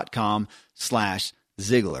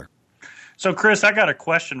braintreepayments.com/Ziglar. So, Chris, I got a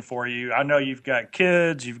question for you. I know you've got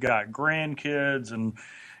kids, you've got grandkids, and,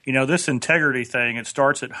 this integrity thing, it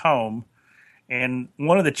starts at home. And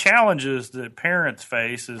one of the challenges that parents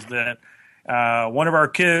face is that one of our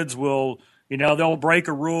kids will, they'll break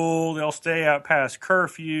a rule, they'll stay out past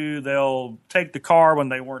curfew, they'll take the car when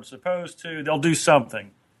they weren't supposed to, they'll do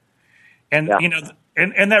something. And,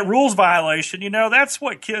 and that rules violation, that's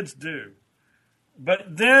what kids do. But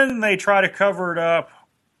then they try to cover it up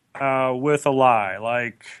with a lie.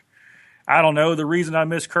 Like, I don't know, the reason I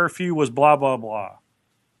missed curfew was blah, blah, blah.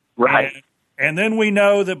 Right. And then we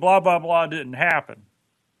know that blah, blah, blah didn't happen,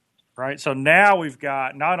 right? So now we've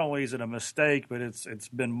got, not only is it a mistake, but it's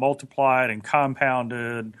been multiplied and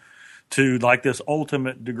compounded to like this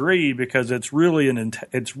ultimate degree because it's really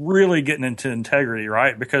getting into integrity,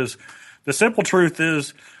 right? Because the simple truth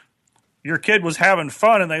is your kid was having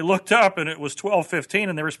fun and they looked up and it was 12:15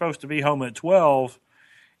 and they were supposed to be home at 12,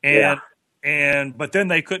 but then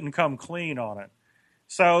they couldn't come clean on it.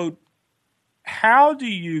 So how do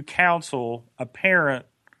you counsel a parent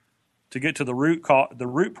to get to the root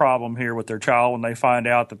problem here with their child when they find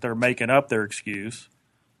out that they're making up their excuse,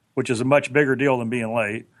 which is a much bigger deal than being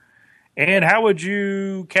late? And how would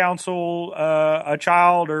you counsel a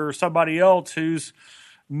child or somebody else who's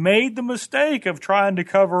made the mistake of trying to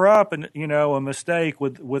cover up a mistake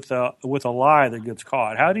with a lie that gets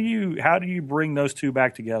caught? How do you bring those two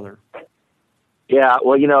back together? Yeah,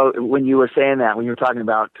 well, when you were saying that, when you were talking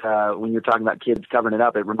about kids covering it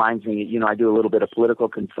up, it reminds me. I do a little bit of political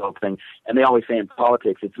consulting, and they always say in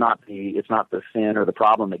politics, it's not the sin or the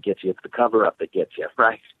problem that gets you, it's the cover up that gets you,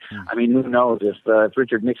 right? I mean, who knows if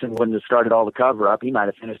Richard Nixon wouldn't have started all the cover up, he might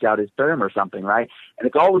have finished out his term or something, right? And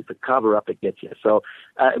it's always the cover up that gets you. So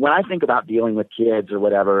when I think about dealing with kids or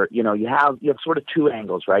whatever, you have sort of two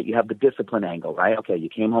angles, right? You have the discipline angle, right? Okay, you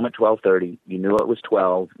came home at 12:30, you knew it was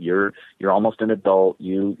 12, you're almost an adult,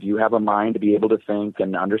 you have a mind to be able to think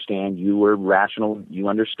and understand, you were rational, you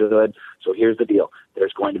understood. So here's the deal.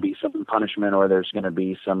 There's going to be some punishment, or there's going to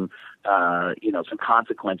be some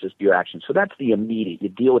consequences to your actions. So that's the immediate. You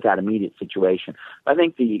deal with that immediate situation. I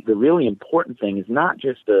think the really important thing is not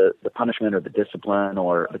just the punishment or the discipline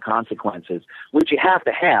or the consequences, which you have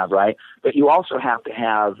to have, right? But you also have to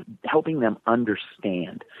have helping them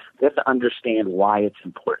understand. They have to understand why it's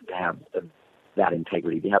important to have that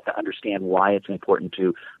integrity. They have to understand why it's important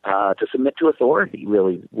to submit to authority,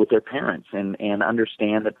 really, with their parents, and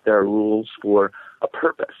understand that there are rules for a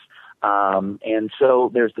purpose. And so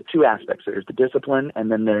there's the two aspects. There's the discipline,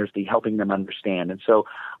 and then there's the helping them understand. And so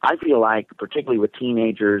I feel like, particularly with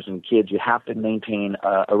teenagers and kids, you have to maintain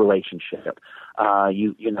a relationship.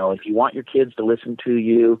 If you want your kids to listen to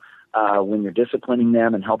you, when you're disciplining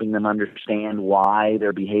them and helping them understand why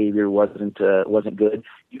their behavior wasn't good,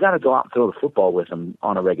 you got to go out and throw the football with them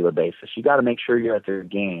on a regular basis. You got to make sure you're at their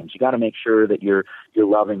games. You got to make sure that you're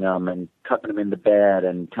loving them and tucking them into bed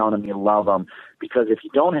and telling them you love them. Because if you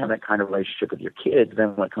don't have that kind of relationship with your kids,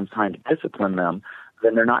 then when it comes time to discipline them,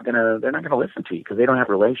 then they're not gonna listen to you because they don't have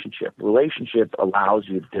a relationship. Relationship allows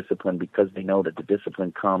you to discipline because they know that the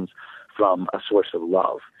discipline comes from a source of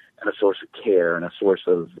love and a source of care and a source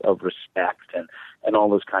of respect and all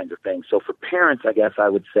those kinds of things. So for parents, I guess I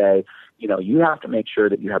would say, you have to make sure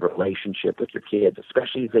that you have a relationship with your kids,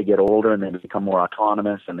 especially as they get older and they become more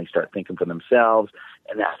autonomous and they start thinking for themselves.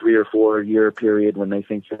 And that 3 or 4 year period when they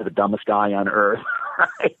think you're the dumbest guy on earth,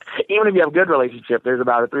 right? Even if you have a good relationship, there's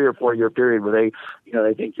about a 3 or 4 year period where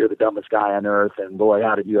they think you're the dumbest guy on earth. And boy,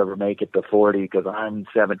 how did you ever make it to 40? Because I'm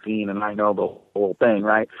 17 and I know the whole thing,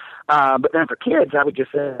 right? But then for kids, I would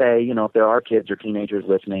just say, if there are kids or teenagers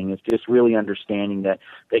listening, it's just really understanding that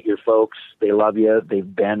your folks, they love you.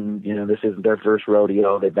 They've been, this isn't their first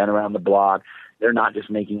rodeo. They've been around the block. They're not just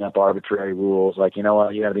making up arbitrary rules like, you got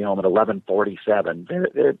to be home at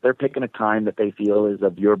 11:47. They're picking a time that they feel is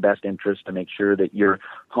of your best interest to make sure that you're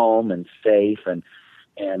home and safe and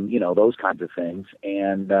those kinds of things.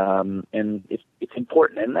 And it's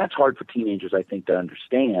important. And that's hard for teenagers, I think, to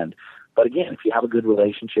understand. But again, if you have a good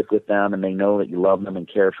relationship with them and they know that you love them and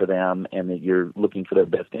care for them and that you're looking for their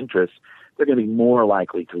best interests, they're going to be more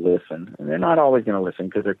likely to listen. And they're not always going to listen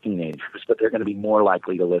because they're teenagers, but they're going to be more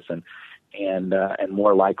likely to listen and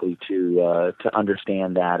more likely to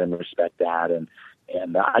understand that and respect that. And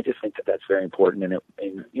I just think that that's very important.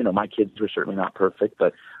 And my kids were certainly not perfect,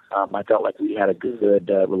 but I felt like we had a good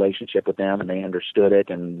relationship with them, and they understood it.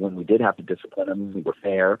 And when we did have to discipline them, we were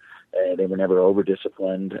fair. They were never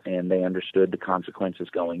over-disciplined, and they understood the consequences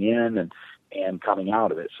going in and coming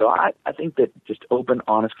out of it. So I think that just open,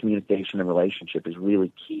 honest communication and relationship is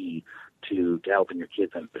really key to helping your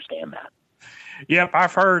kids understand that. Yep,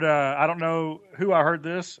 I've heard, I don't know who I heard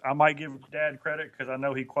this. I might give Dad credit because I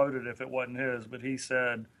know he quoted it if it wasn't his, but he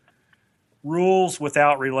said, rules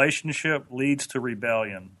without relationship leads to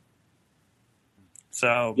rebellion.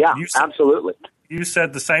 So yeah, absolutely. You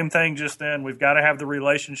said the same thing just then. We've got to have the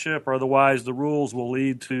relationship, or otherwise the rules will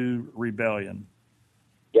lead to rebellion.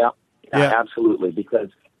 Yeah, absolutely, because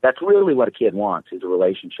that's really what a kid wants is a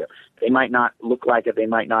relationship. They might not look like it, they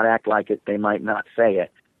might not act like it, they might not say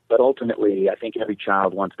it, but ultimately I think every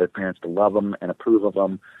child wants their parents to love them and approve of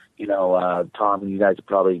them. Tom, you guys have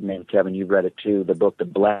probably, maybe Kevin, you've read it too, the book, The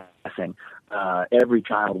Blessing. Every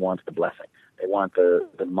child wants the blessing. They want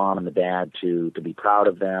the mom and the dad to be proud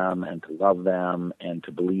of them and to love them and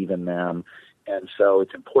to believe in them. And so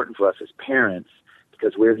it's important for us as parents,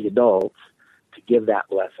 because we're the adults, to give that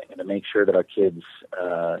blessing and to make sure that our kids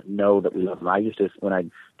know that we love them. I used to, when I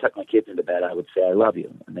tuck my kids into bed, I would say, I love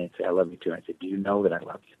you. And they'd say, I love you too. And I said, do you know that I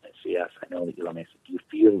love you? And they'd say, yes, I know that you love me. I said, do you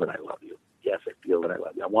feel that I love you? Yes, I feel that I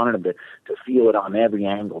love you. I wanted them to feel it on every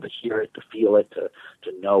angle, to hear it, to feel it, to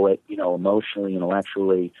know it, emotionally,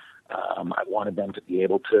 intellectually. I wanted them to be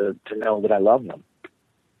able to know that I love them.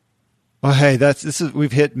 Well, hey,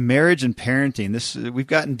 we've hit marriage and parenting. We've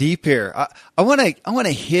gotten deep here. I want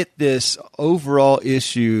to hit this overall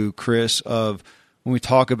issue, Chris, of when we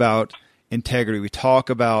talk about integrity, we talk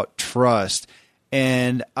about trust,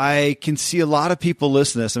 and I can see a lot of people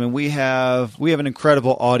listen to this. I mean, we have an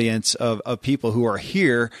incredible audience of people who are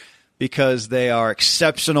here, because they are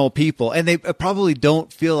exceptional people, and they probably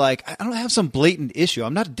don't feel like, I don't have some blatant issue.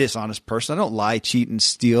 I'm not a dishonest person. I don't lie, cheat, and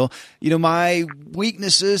steal. My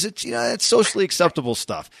weaknesses, it's socially acceptable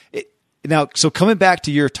stuff. Now, so coming back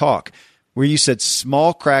to your talk, where you said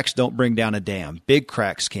small cracks don't bring down a dam, big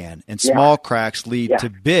cracks can, and small cracks lead to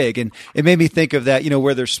big. And it made me think of that,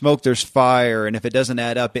 where there's smoke, there's fire, and if it doesn't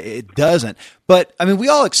add up, it doesn't. But I mean, we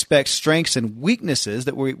all expect strengths and weaknesses,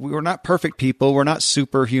 that we're not perfect people. We're not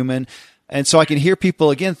superhuman. And so I can hear people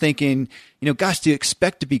again thinking, gosh, to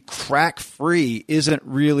expect to be crack free isn't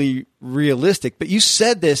really realistic. But you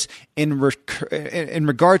said this in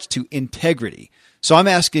regards to integrity. So I'm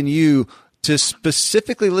asking you to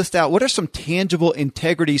specifically list out what are some tangible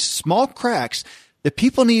integrity, small cracks that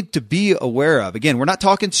people need to be aware of. Again, we're not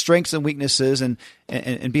talking strengths and weaknesses and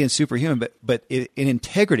being superhuman, but in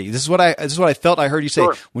integrity. This is what I felt I heard you say.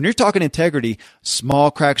 Sure. When you're talking integrity, small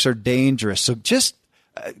cracks are dangerous. So just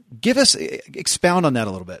expound on that a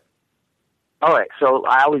little bit. All right. So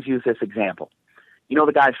I always use this example.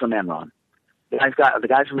 The guys from Enron. The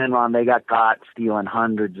guys from Enron, they got caught stealing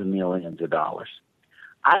hundreds of millions of dollars.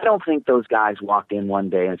 I don't think those guys walked in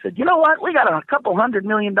one day and said, you know what, we got a couple $100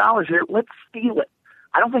 million here, let's steal it.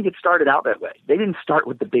 I don't think it started out that way. They didn't start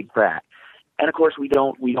with the big crack. And of course we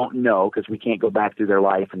don't know, because we can't go back through their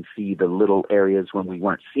life and see the little areas when we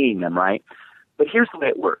weren't seeing them, right? But here's the way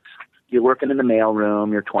it works. You're working in the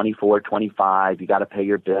mailroom, you're 24, 25, you got to pay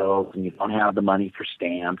your bills, and you don't have the money for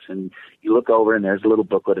stamps, and you look over and there's a little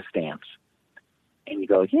booklet of stamps. And you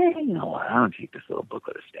go, yeah, you know what, I don't take this little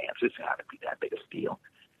booklet of stamps. It's not going to be that big a deal.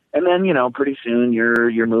 And then, pretty soon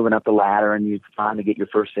you're moving up the ladder, and you finally get your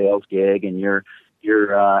first sales gig, and you're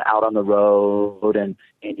out on the road, and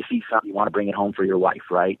you see something, you want to bring it home for your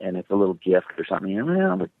wife, right? And it's a little gift or something. And,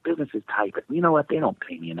 the business is tight, but you know what? They don't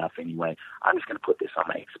pay me enough anyway. I'm just going to put this on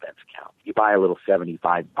my expense account. You buy a little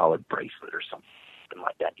 $75 bracelet or something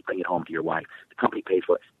like that. You bring it home to your wife. The company pays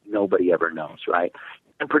for it. Nobody ever knows, right?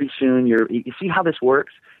 And pretty soon you see how this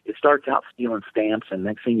works? It starts out stealing stamps, and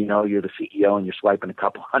next thing you know, you're the CEO and you're swiping a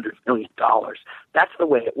couple $100 million. That's the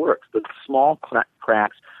way it works. The small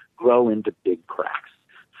cracks grow into big cracks.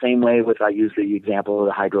 Same way I use the example of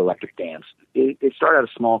the hydroelectric dams. They start out as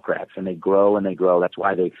small cracks, and they grow and they grow. That's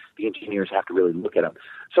why the engineers have to really look at them.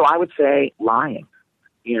 So I would say lying,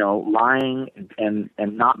 lying and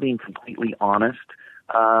not being completely honest,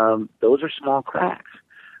 those are small cracks.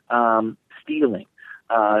 Stealing.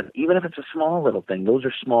 Even if it's a small little thing, those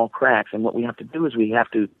are small cracks. And what we have to do is we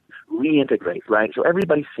have to reintegrate, right? So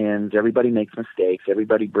everybody sins, everybody makes mistakes,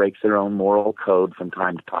 everybody breaks their own moral code from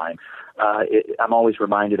time to time. I'm always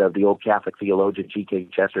reminded of the old Catholic theologian G.K.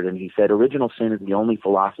 Chesterton. He said, original sin is the only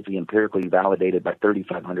philosophy empirically validated by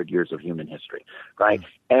 3,500 years of human history, right?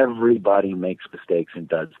 Everybody makes mistakes and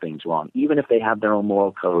does things wrong. Even if they have their own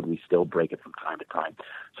moral code, we still break it from time to time.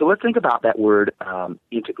 So let's think about that word,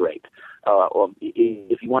 integrate. Or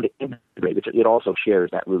if you want to integrate, it also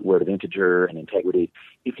shares that root word of integer and integrity.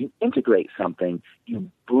 If you integrate something,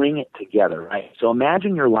 you bring it together, right? So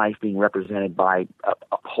imagine your life being represented by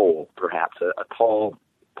a pole, perhaps, a tall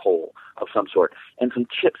pole of some sort, and some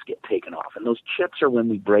chips get taken off. And those chips are when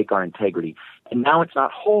we break our integrity. And now it's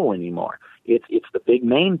not whole anymore. It's the big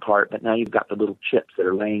main part, but now you've got the little chips that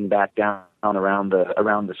are laying back down around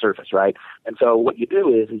the surface, right? And so what you do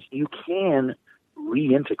is you can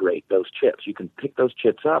reintegrate those chips. You can pick those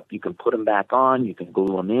chips up, you can put them back on, you can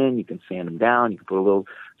glue them in, you can sand them down, you can put a little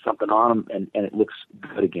something on them, and it looks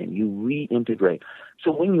good again. You reintegrate.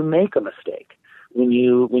 So when you make a mistake, when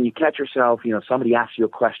you catch yourself, somebody asks you a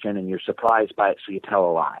question and you're surprised by it, so you tell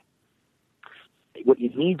a lie. What you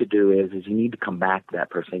need to do is you need to come back to that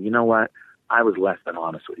person and say, you know what, I was less than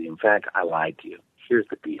honest with you. In fact, I lied to you. Here's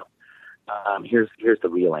the deal. Here's the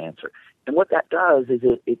real answer. And what that does is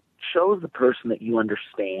it shows the person that you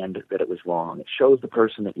understand that it was wrong. It shows the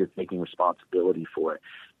person that you're taking responsibility for it.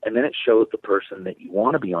 And then it shows the person that you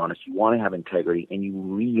want to be honest, you want to have integrity, and you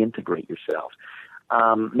reintegrate yourself.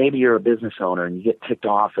 Maybe you're a business owner and you get ticked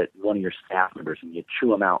off at one of your staff members and you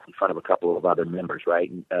chew them out in front of a couple of other members,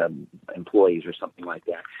 right? Employees or something like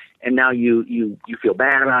that. And now you feel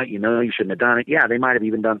bad about it. You shouldn't have done it. Yeah, they might have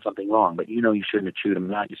even done something wrong, but you shouldn't have chewed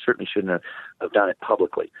them out. You certainly shouldn't have done it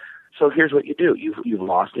publicly. So here's what you do. You've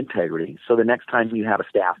lost integrity. So the next time you have a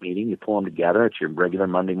staff meeting, you pull them together. It's your regular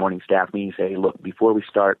Monday morning staff meeting. You say, hey, look, before we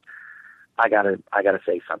start, I gotta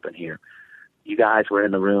say something here. You guys were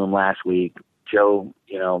in the room last week. Joe,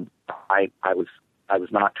 I was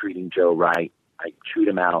not treating Joe right. I chewed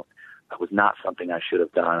him out. That was not something I should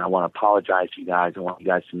have done. I want to apologize to you guys. I want you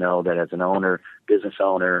guys to know that as an owner, business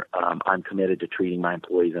owner, I'm committed to treating my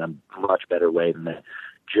employees in a much better way than that.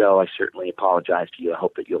 Joe, I certainly apologize to you. I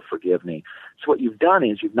hope that you'll forgive me. So what you've done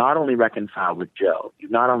is you've not only reconciled with Joe,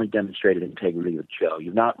 you've not only demonstrated integrity with Joe,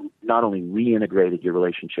 you've not only reintegrated your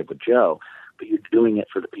relationship with Joe, but you're doing it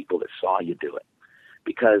for the people that saw you do it.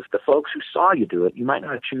 Because the folks who saw you do it, you might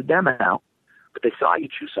not have chewed them out, but they saw you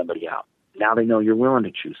chew somebody out. Now they know you're willing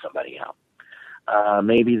to chew somebody out.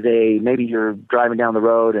 Maybe you're driving down the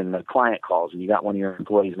road and the client calls and you got one of your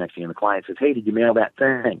employees next to you and the client says, "Hey, did you mail that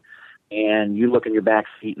thing?" And you look in your back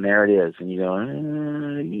seat and there it is. And you go,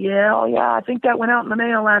 yeah, I think that went out in the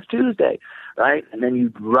mail last Tuesday, right? And then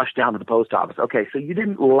you rush down to the post office. Okay, so you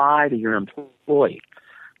didn't lie to your employee,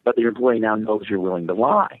 but your employee now knows you're willing to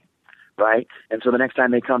lie, right? And so the next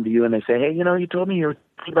time they come to you and they say, "Hey, you told me you were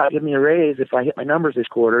thinking about giving me a raise if I hit my numbers this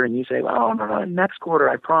quarter," and you say, "Well, no, next quarter,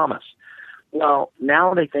 I promise." Well,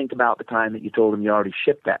 now they think about the time that you told them you already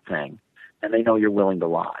shipped that thing, and they know you're willing to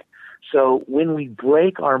lie. So when we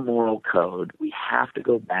break our moral code, we have to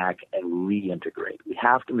go back and reintegrate. We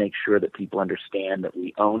have to make sure that people understand that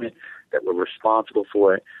we own it, that we're responsible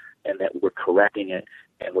for it, and that we're correcting it,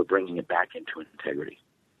 and we're bringing it back into integrity.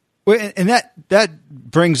 Well, and that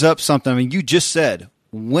brings up something. I mean, you just said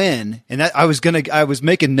when, and that I was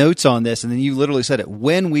making notes on this, and then you literally said it.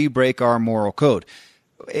 When we break our moral code,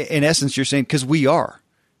 in essence, you're saying because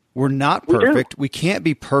we're not perfect. We can't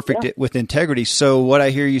be perfect with integrity. So what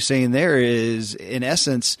I hear you saying there is, in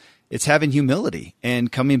essence, it's having humility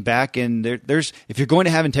and coming back. And there's if you're going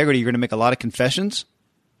to have integrity, you're going to make a lot of confessions.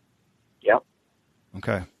 Yep.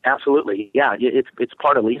 Okay. Absolutely. Yeah. It's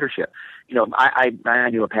part of leadership. I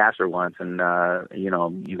knew a pastor once, and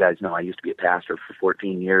you guys know I used to be a pastor for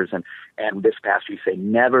 14 years, and this pastor used to say,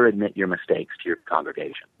 "Never admit your mistakes to your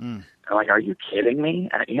congregation." I'm like, "Are you kidding me?"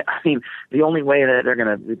 I mean, the only way that they're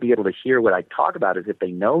going to be able to hear what I talk about is if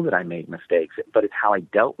they know that I made mistakes, but it's how I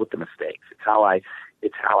dealt with the mistakes. It's how I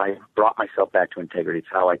brought myself back to integrity. It's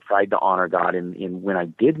how I tried to honor God in when I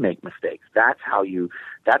did make mistakes. That's how you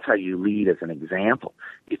lead as an example.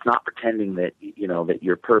 It's not pretending that that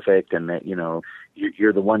you're perfect and that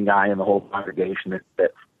you're the one guy in the whole congregation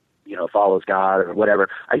that follows God or whatever.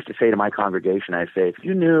 I used to say to my congregation, I say, if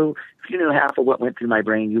you knew half of what went through my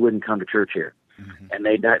brain, you wouldn't come to church here. Mm-hmm. And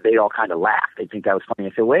they'd all kind of laugh. They'd think that was funny.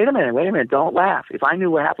 I said, wait a minute, don't laugh. If I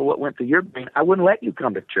knew half of what went through your brain, I wouldn't let you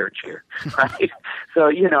come to church here, right? So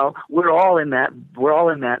we're all in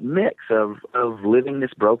that mix of living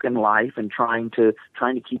this broken life and trying to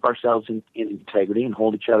keep ourselves in integrity and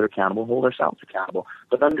hold each other accountable, hold ourselves accountable,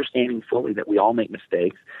 but understanding fully that we all make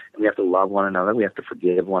mistakes and we have to love one another, we have to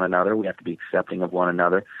forgive one another, we have to be accepting of one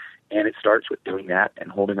another, and it starts with doing that and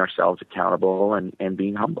holding ourselves accountable and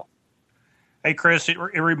being humble. Hey, Chris, it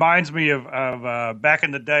reminds me of back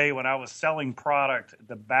in the day when I was selling product at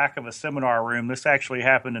the back of a seminar room. This actually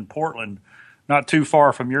happened in Portland, not too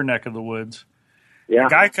far from your neck of the woods. Yeah.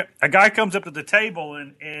 A guy comes up to the table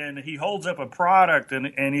and he holds up a product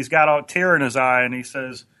and he's got a tear in his eye and he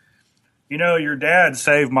says, your dad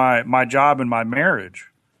saved my job and my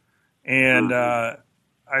marriage. And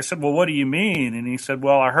I said, well, what do you mean? And he said,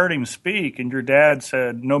 well, I heard him speak and your dad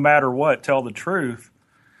said, no matter what, tell the truth.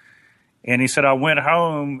 And he said, I went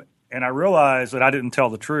home and I realized that I didn't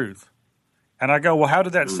tell the truth. And I go, well, how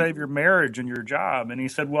did that save your marriage and your job? And he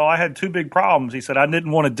said, well, I had two big problems. He said, I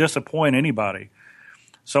didn't want to disappoint anybody.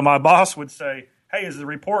 So my boss would say, hey, is the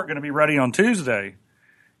report going to be ready on Tuesday?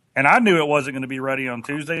 And I knew it wasn't going to be ready on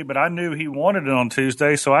Tuesday, but I knew he wanted it on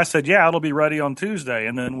Tuesday. So I said, yeah, it'll be ready on Tuesday.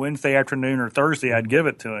 And then Wednesday afternoon or Thursday, I'd give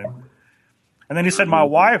it to him. And then he said, my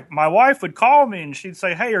wife would call me and she'd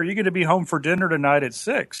say, hey, are you going to be home for dinner tonight at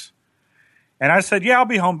 6? And I said, yeah, I'll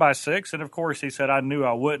be home by 6. And, of course, he said, I knew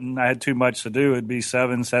I wouldn't. I had too much to do. It'd be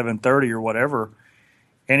 7:30 or whatever.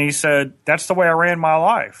 And he said, that's the way I ran my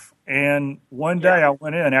life. And one day I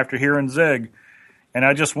went in after hearing Zig, and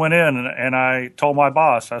I just went in and I told my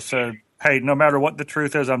boss, I said, hey, no matter what the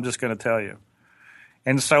truth is, I'm just going to tell you.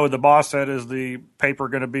 And so the boss said, is the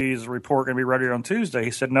report going to be ready on Tuesday?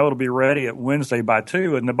 He said, no, it'll be ready at Wednesday by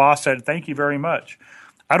 2. And the boss said, thank you very much.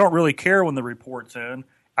 I don't really care when the report's in.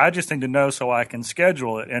 I just need to know so I can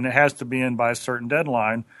schedule it, and it has to be in by a certain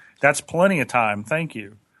deadline. That's plenty of time. Thank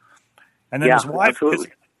you. And then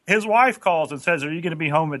his wife calls and says, are you going to be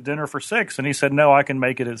home at dinner for 6? And he said, no, I can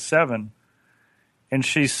make it at 7. And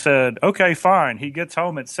she said, okay, fine. He gets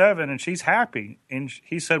home at 7, and she's happy. And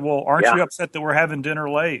he said, well, aren't you upset that we're having dinner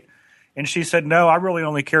late? And she said, no, I really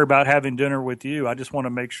only care about having dinner with you. I just want to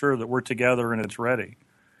make sure that we're together and it's ready.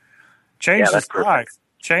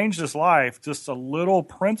 Changed his life, just a little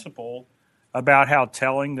principle about how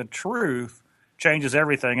telling the truth changes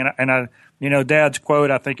everything. And Dad's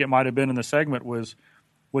quote, I think it might have been in the segment, was,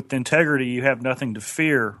 with integrity, you have nothing to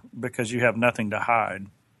fear because you have nothing to hide.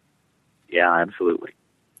 Yeah, absolutely.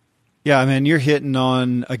 Yeah, man, you're hitting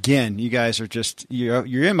on, again, you guys are just,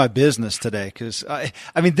 you're in my business today, because, I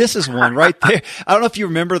mean, this is one right there. I don't know if you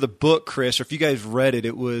remember the book, Chris, or if you guys read it.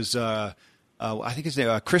 It was, I think his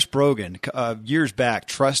name, Chris Brogan, years back,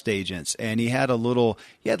 Trust Agents, and he had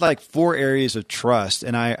like 4 areas of trust,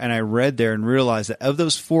 and I read there and realized that of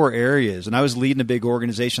those 4 areas, and I was leading a big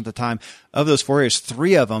organization at the time, of those 4 areas,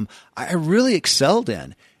 3 of them I really excelled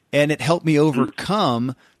in, and it helped me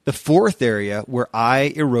overcome the 4th area where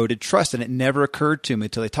I eroded trust, and it never occurred to me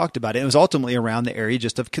until they talked about it. It was ultimately around the area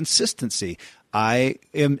just of consistency. I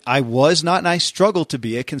was not, and I struggle to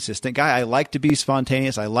be a consistent guy. I like to be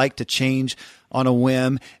spontaneous. I like to change on a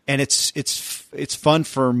whim, and it's fun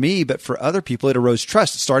for me, but for other people, it erodes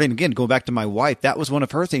trust. Starting again, going back to my wife, that was one of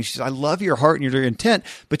her things. She said, "I love your heart and your intent,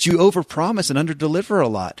 but you overpromise and underdeliver a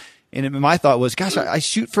lot." And my thought was, gosh, I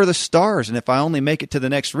shoot for the stars, and if I only make it to the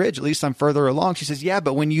next ridge, at least I'm further along. She says, yeah,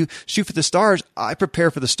 but when you shoot for the stars, I prepare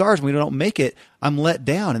for the stars. When we don't make it, I'm let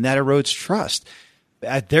down, and that erodes trust.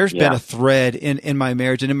 There's been a thread in my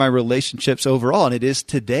marriage and in my relationships overall, and it is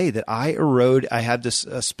today that I have this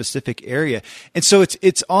specific area. And so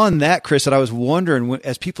it's on that, Chris, that I was wondering,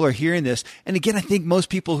 as people are hearing this, and again, I think most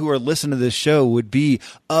people who are listening to this show would be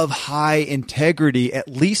of high integrity, at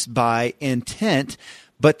least by intent,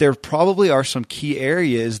 but there probably are some key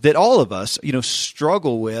areas that all of us,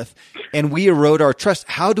 struggle with, and we erode our trust.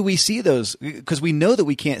 How do we see those? Because we know that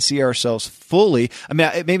we can't see ourselves fully. I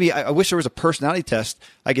mean, I wish there was a personality test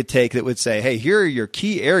I could take that would say, hey, here are your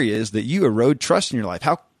key areas that you erode trust in your life.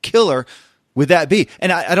 How killer would that be?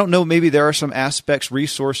 And I don't know, maybe there are some aspects,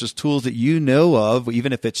 resources, tools that you know of,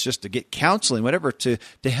 even if it's just to get counseling, whatever, to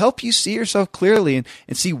help you see yourself clearly and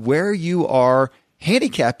see where you are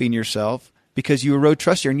handicapping yourself because you erode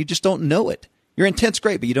trust here and you just don't know it. Your intent's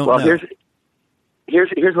great, but you don't know.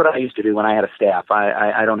 Here's what I used to do when I had a staff.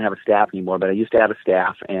 I don't have a staff anymore, but I used to have a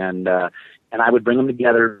staff, and I would bring them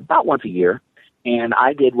together about once a year, and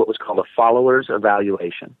I did what was called a followers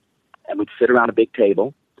evaluation. And we'd sit around a big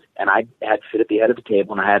table, and I'd sit at the head of the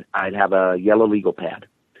table, and I'd have a yellow legal pad.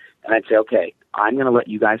 And I'd say, okay, I'm going to let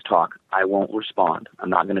you guys talk. I won't respond. I'm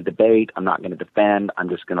not going to debate. I'm not going to defend. I'm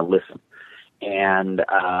just going to listen. And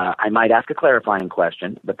I might ask a clarifying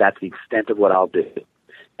question, but that's the extent of what I'll do.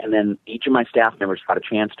 And then each of my staff members got a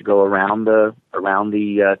chance to go around the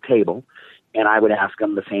table, and I would ask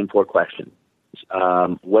them the same 4 questions.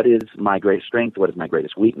 What is my greatest strength? What is my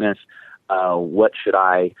greatest weakness? What should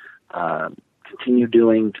I continue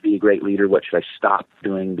doing to be a great leader? What should I stop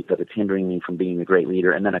doing because it's hindering me from being a great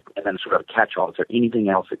leader? And then sort of a catch-all. Is there anything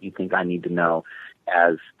else that you think I need to know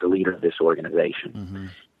as the leader of this organization? Mm-hmm.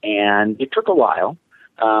 And it took a while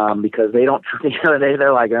because they don't,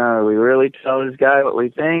 they're like, oh, we really tell this guy what we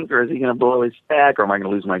think, or is he going to blow his stack, or am I going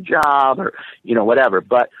to lose my job, or whatever.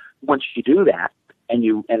 But once you do that,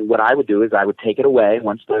 and what I would do is I would take it away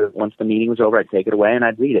once the meeting was over. I'd take it away and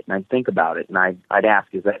I'd read it and I'd think about it and I'd ask,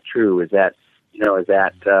 is that true? Is that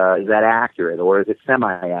accurate, or is it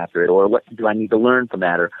semi-accurate, or what do I need to learn from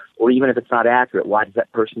that, or even if it's not accurate, why does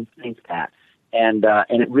that person think that? And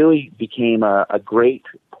it really became a great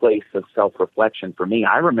place of self-reflection for me.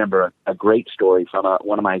 I remember a great story from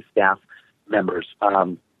one of my staff members.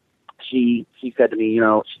 She said to me,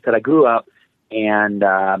 she said, I grew up and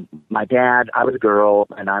my dad, I was a girl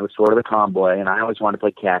and I was sort of a tomboy and I always wanted to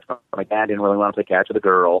play catch. My dad didn't really want to play catch with a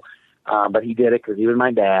girl, but he did it because he was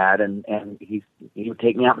my dad, and he would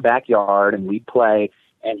take me out in the backyard and we'd play,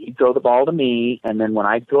 and he'd throw the ball to me, and then when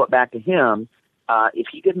I'd throw it back to him, if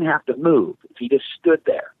he didn't have to move, if he just stood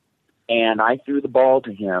there, and I threw the ball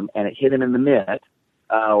to him, and it hit him in the mitt,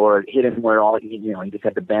 or it hit him where he just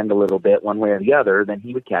had to bend a little bit one way or the other, then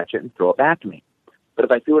he would catch it and throw it back to me. But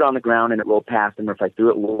if I threw it on the ground and it rolled past him, or if I threw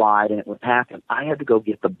it wide and it went past him, I had to go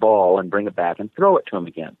get the ball and bring it back and throw it to him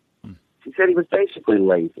again. She said he was basically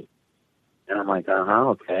lazy. And I'm like,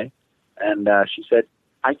 okay. And she said,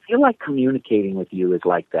 I feel like communicating with you is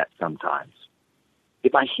like that sometimes.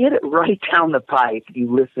 If I hit it right down the pipe,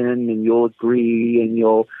 you listen and you'll agree and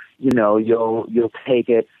you'll take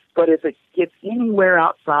it. But if it gets anywhere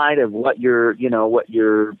outside of what you're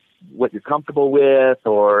comfortable with,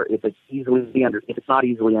 or if it's not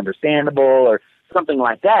easily understandable or something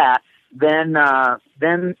like that, then I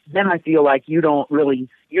feel like you don't really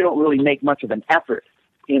make much of an effort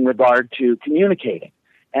in regard to communicating.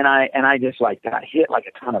 And I just got hit like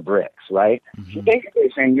a ton of bricks, right? Mm-hmm. She's basically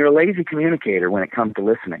saying you're a lazy communicator when it comes to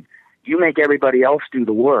listening. You make everybody else do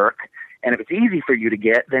the work, and if it's easy for you to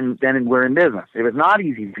get, then we're in business. If it's not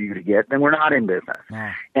easy for you to get, then we're not in business.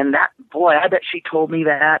 Wow. And that, boy, I bet she told me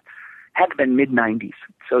that, had to been mid-90s.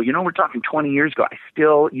 So, we're talking 20 years ago. I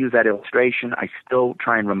still use that illustration. I still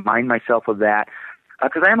try and remind myself of that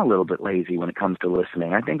because I am a little bit lazy when it comes to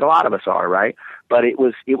listening. I think a lot of us are, right? But it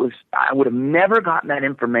was. I would have never gotten that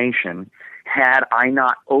information had I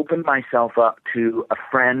not opened myself up to a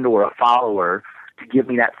friend or a follower to give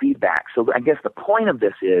me that feedback. So I guess the point of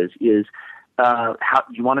this is how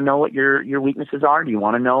do you want to know what your weaknesses are? Do you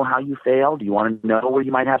want to know how you fail? Do you want to know where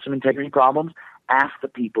you might have some integrity problems? Ask the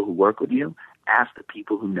people who work with you. Ask the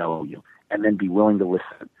people who know you, and then be willing to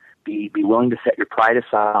listen. Be willing to set your pride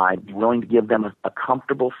aside. Be willing to give them a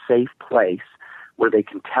comfortable, safe place where they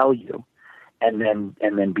can tell you, and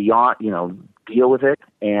then beyond, deal with it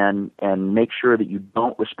and make sure that you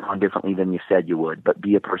don't respond differently than you said you would, but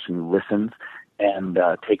be a person who listens and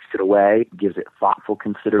takes it away, gives it thoughtful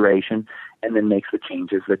consideration, and then makes the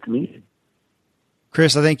changes that's needed.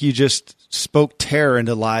 Chris, I think you just spoke terror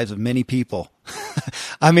into the lives of many people.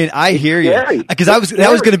 I mean, I hear you, because that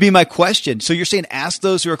was going to be my question. So you're saying ask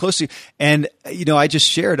those who are close to you. And, I just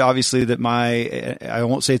shared obviously that I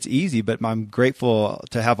won't say it's easy, but I'm grateful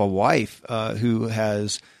to have a wife who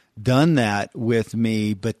has done that with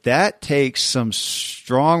me. But that takes some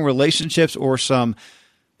strong relationships or some,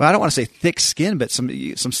 well, I don't want to say thick skin, but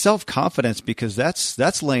some self-confidence, because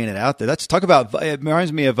that's laying it out there. It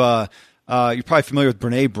reminds me of, you're probably familiar with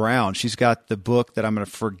Brene Brown. She's got the book that I'm going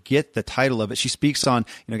to forget the title of it. She speaks on,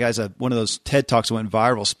 guys, one of those TED Talks that went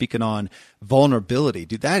viral speaking on vulnerability.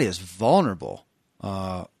 Dude, that is vulnerable,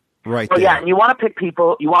 right there. Yeah, and you want to pick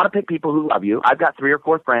people who love you. I've got 3 or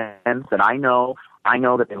 4 friends that I know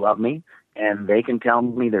that they love me, and they can tell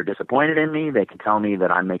me they're disappointed in me. They can tell me that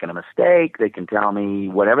I'm making a mistake. They can tell me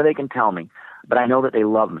whatever they can tell me. But I know that they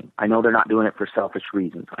love me. I know they're not doing it for selfish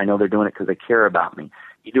reasons. I know they're doing it because they care about me.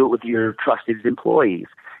 You do it with your trusted employees.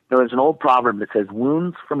 There's an old proverb that says,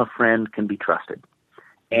 wounds from a friend can be trusted.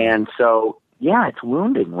 And so, yeah, it's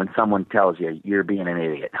wounding when someone tells you you're being an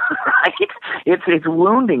idiot. Right? It's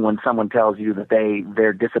wounding when someone tells you that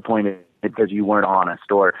they're disappointed because you weren't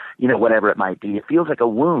honest, or, whatever it might be. It feels like a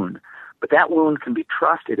wound. But that wound can be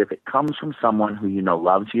trusted if it comes from someone who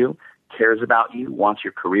loves you, cares about you, wants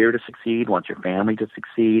your career to succeed, wants your family to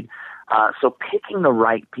succeed. So picking the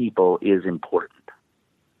right people is important.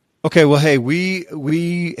 Okay, well, hey,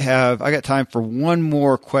 I got time for one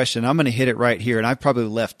more question. I'm going to hit it right here, and I probably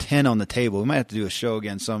left 10 on the table. We might have to do a show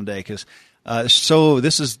again someday, because so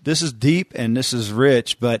this is deep and this is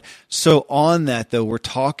rich. But so on that, though, we're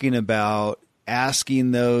talking about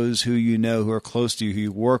asking those who who are close to you, who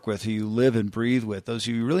you work with, who you live and breathe with, those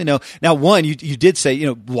who you really know. Now, one, you did say,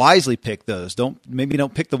 wisely pick those. Don't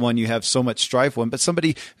pick the one you have so much strife with, but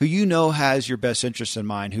somebody who has your best interest in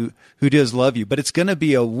mind, who does love you. But it's going to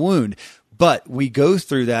be a wound. But we go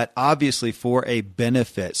through that obviously for a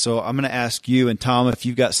benefit. So I'm going to ask you and Tom if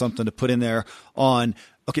you've got something to put in there on,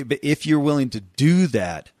 okay, but if you're willing to do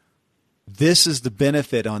that, this is the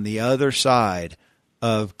benefit on the other side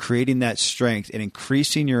of creating that strength and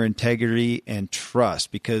increasing your integrity and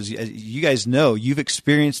trust, because you guys know, you've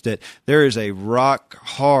experienced it. There is a rock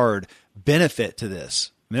hard benefit to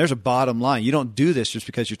this. I mean, there's a bottom line. You don't do this just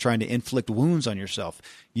because you're trying to inflict wounds on yourself.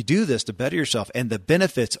 You do this to better yourself, and the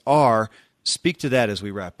benefits are, speak to that as we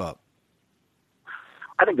wrap up.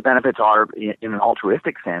 I think the benefits are, in an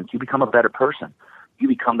altruistic sense, you become a better person. You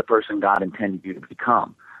become the person God intended you to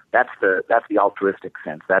become. That's the altruistic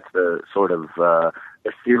sense. That's the sort of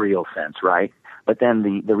ethereal sense, right? But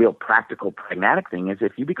then the real practical, pragmatic thing is,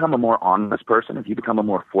 if you become a more honest person, if you become a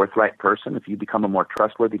more forthright person, if you become a more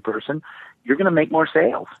trustworthy person, you're going to make more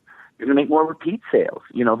sales. You're going to make more repeat sales.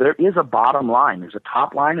 There is a bottom line. There's a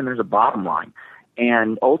top line and there's a bottom line.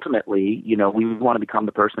 And ultimately, we want to become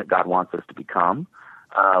the person that God wants us to become.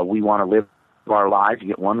 We want to live our lives. You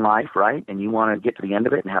get one life, right? And you want to get to the end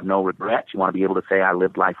of it and have no regrets. You want to be able to say, I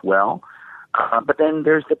lived life well. But then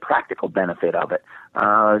there's the practical benefit of it,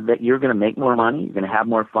 that you're going to make more money, you're going to have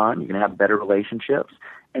more fun, you're going to have better relationships.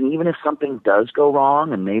 And even if something does go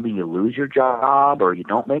wrong and maybe you lose your job or you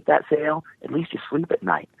don't make that sale, at least you sleep at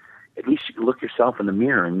night. At least you can look yourself in the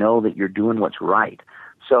mirror and know that you're doing what's right.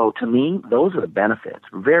 So to me, those are the benefits,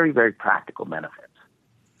 very, very practical benefits.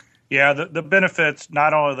 Yeah, the benefits,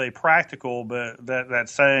 not only are they practical, but that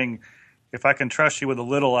saying, if I can trust you with a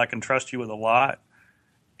little, I can trust you with a lot.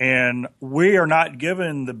 And we are not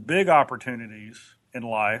given the big opportunities in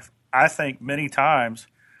life, I think, many times,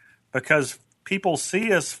 because people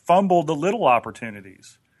see us fumble the little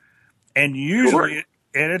opportunities. And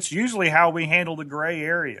it's usually how we handle the gray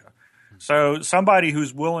area. So somebody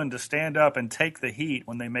who's willing to stand up and take the heat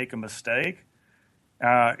when they make a mistake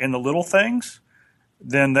in the little things,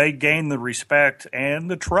 then they gain the respect and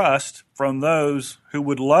the trust from those who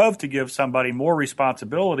would love to give somebody more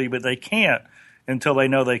responsibility, but they can't until they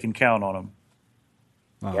know they can count on them.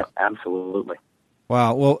 Wow. Yep, absolutely.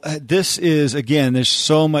 Wow. Well, this is, again, there's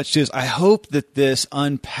so much to this. I hope that this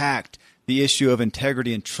unpacked the issue of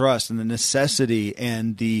integrity and trust and the necessity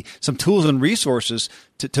and some tools and resources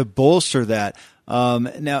to bolster that.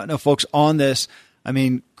 Now, folks, on this, I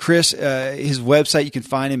mean, Chris, his website, you can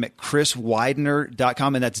find him at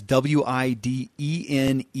chriswidener.com, and that's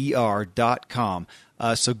WIDENER.com.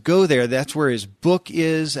 So go there. That's where his book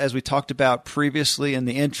is, as we talked about previously in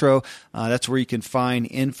the intro. That's where you can find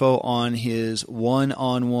info on his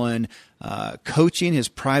one-on-one coaching, his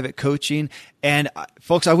private coaching. And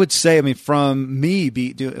folks, I would say, I mean, from me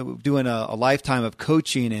doing a lifetime of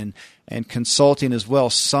coaching and consulting as well,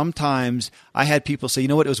 sometimes I had people say, you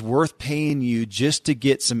know what, it was worth paying you just to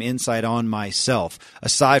get some insight on myself,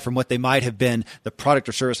 aside from what they might have been the product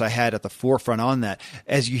or service I had at the forefront on that.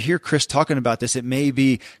 As you hear Chris talking about this, it may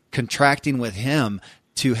be contracting with him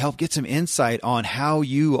to help get some insight on how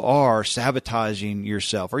you are sabotaging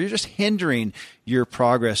yourself or you're just hindering your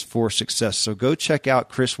progress for success. So go check out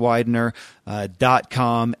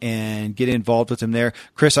chriswidener.com and get involved with him there.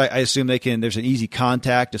 Chris, I assume there's an easy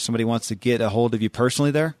contact if somebody wants to get a hold of you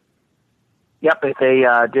personally there? Yep, if they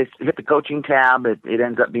just hit the coaching tab, it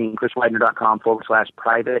ends up being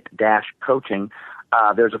chriswidener.com/private-coaching.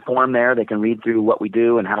 There's a form there. They can read through what we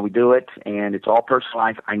do and how we do it, and it's all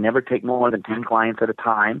personalized. I never take more than 10 clients at a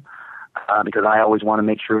time because I always want to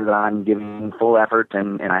make sure that I'm giving full effort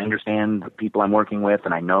and I understand the people I'm working with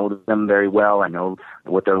and I know them very well. I know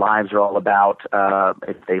what their lives are all about.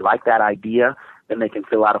 If they like that idea, then they can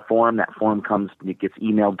fill out a form. That form it gets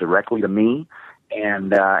emailed directly to me.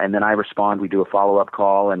 And then I respond. We do a follow-up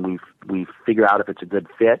call, and we figure out if it's a good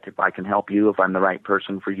fit, if I can help you, if I'm the right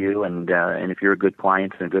person for you, and if you're a good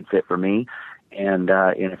client and a good fit for me, and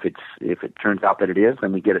if it turns out that it is,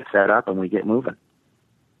 then we get it set up and we get moving.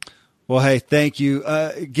 Well, hey, thank you.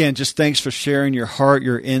 Again, just thanks for sharing your heart,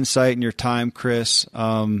 your insight, and your time, Chris.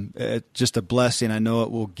 Just a blessing. I know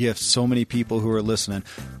it will gift so many people who are listening.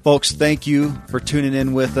 Folks, thank you for tuning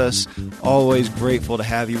in with us. Always grateful to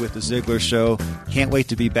have you with The Ziglar Show. Can't wait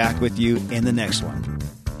to be back with you in the next one.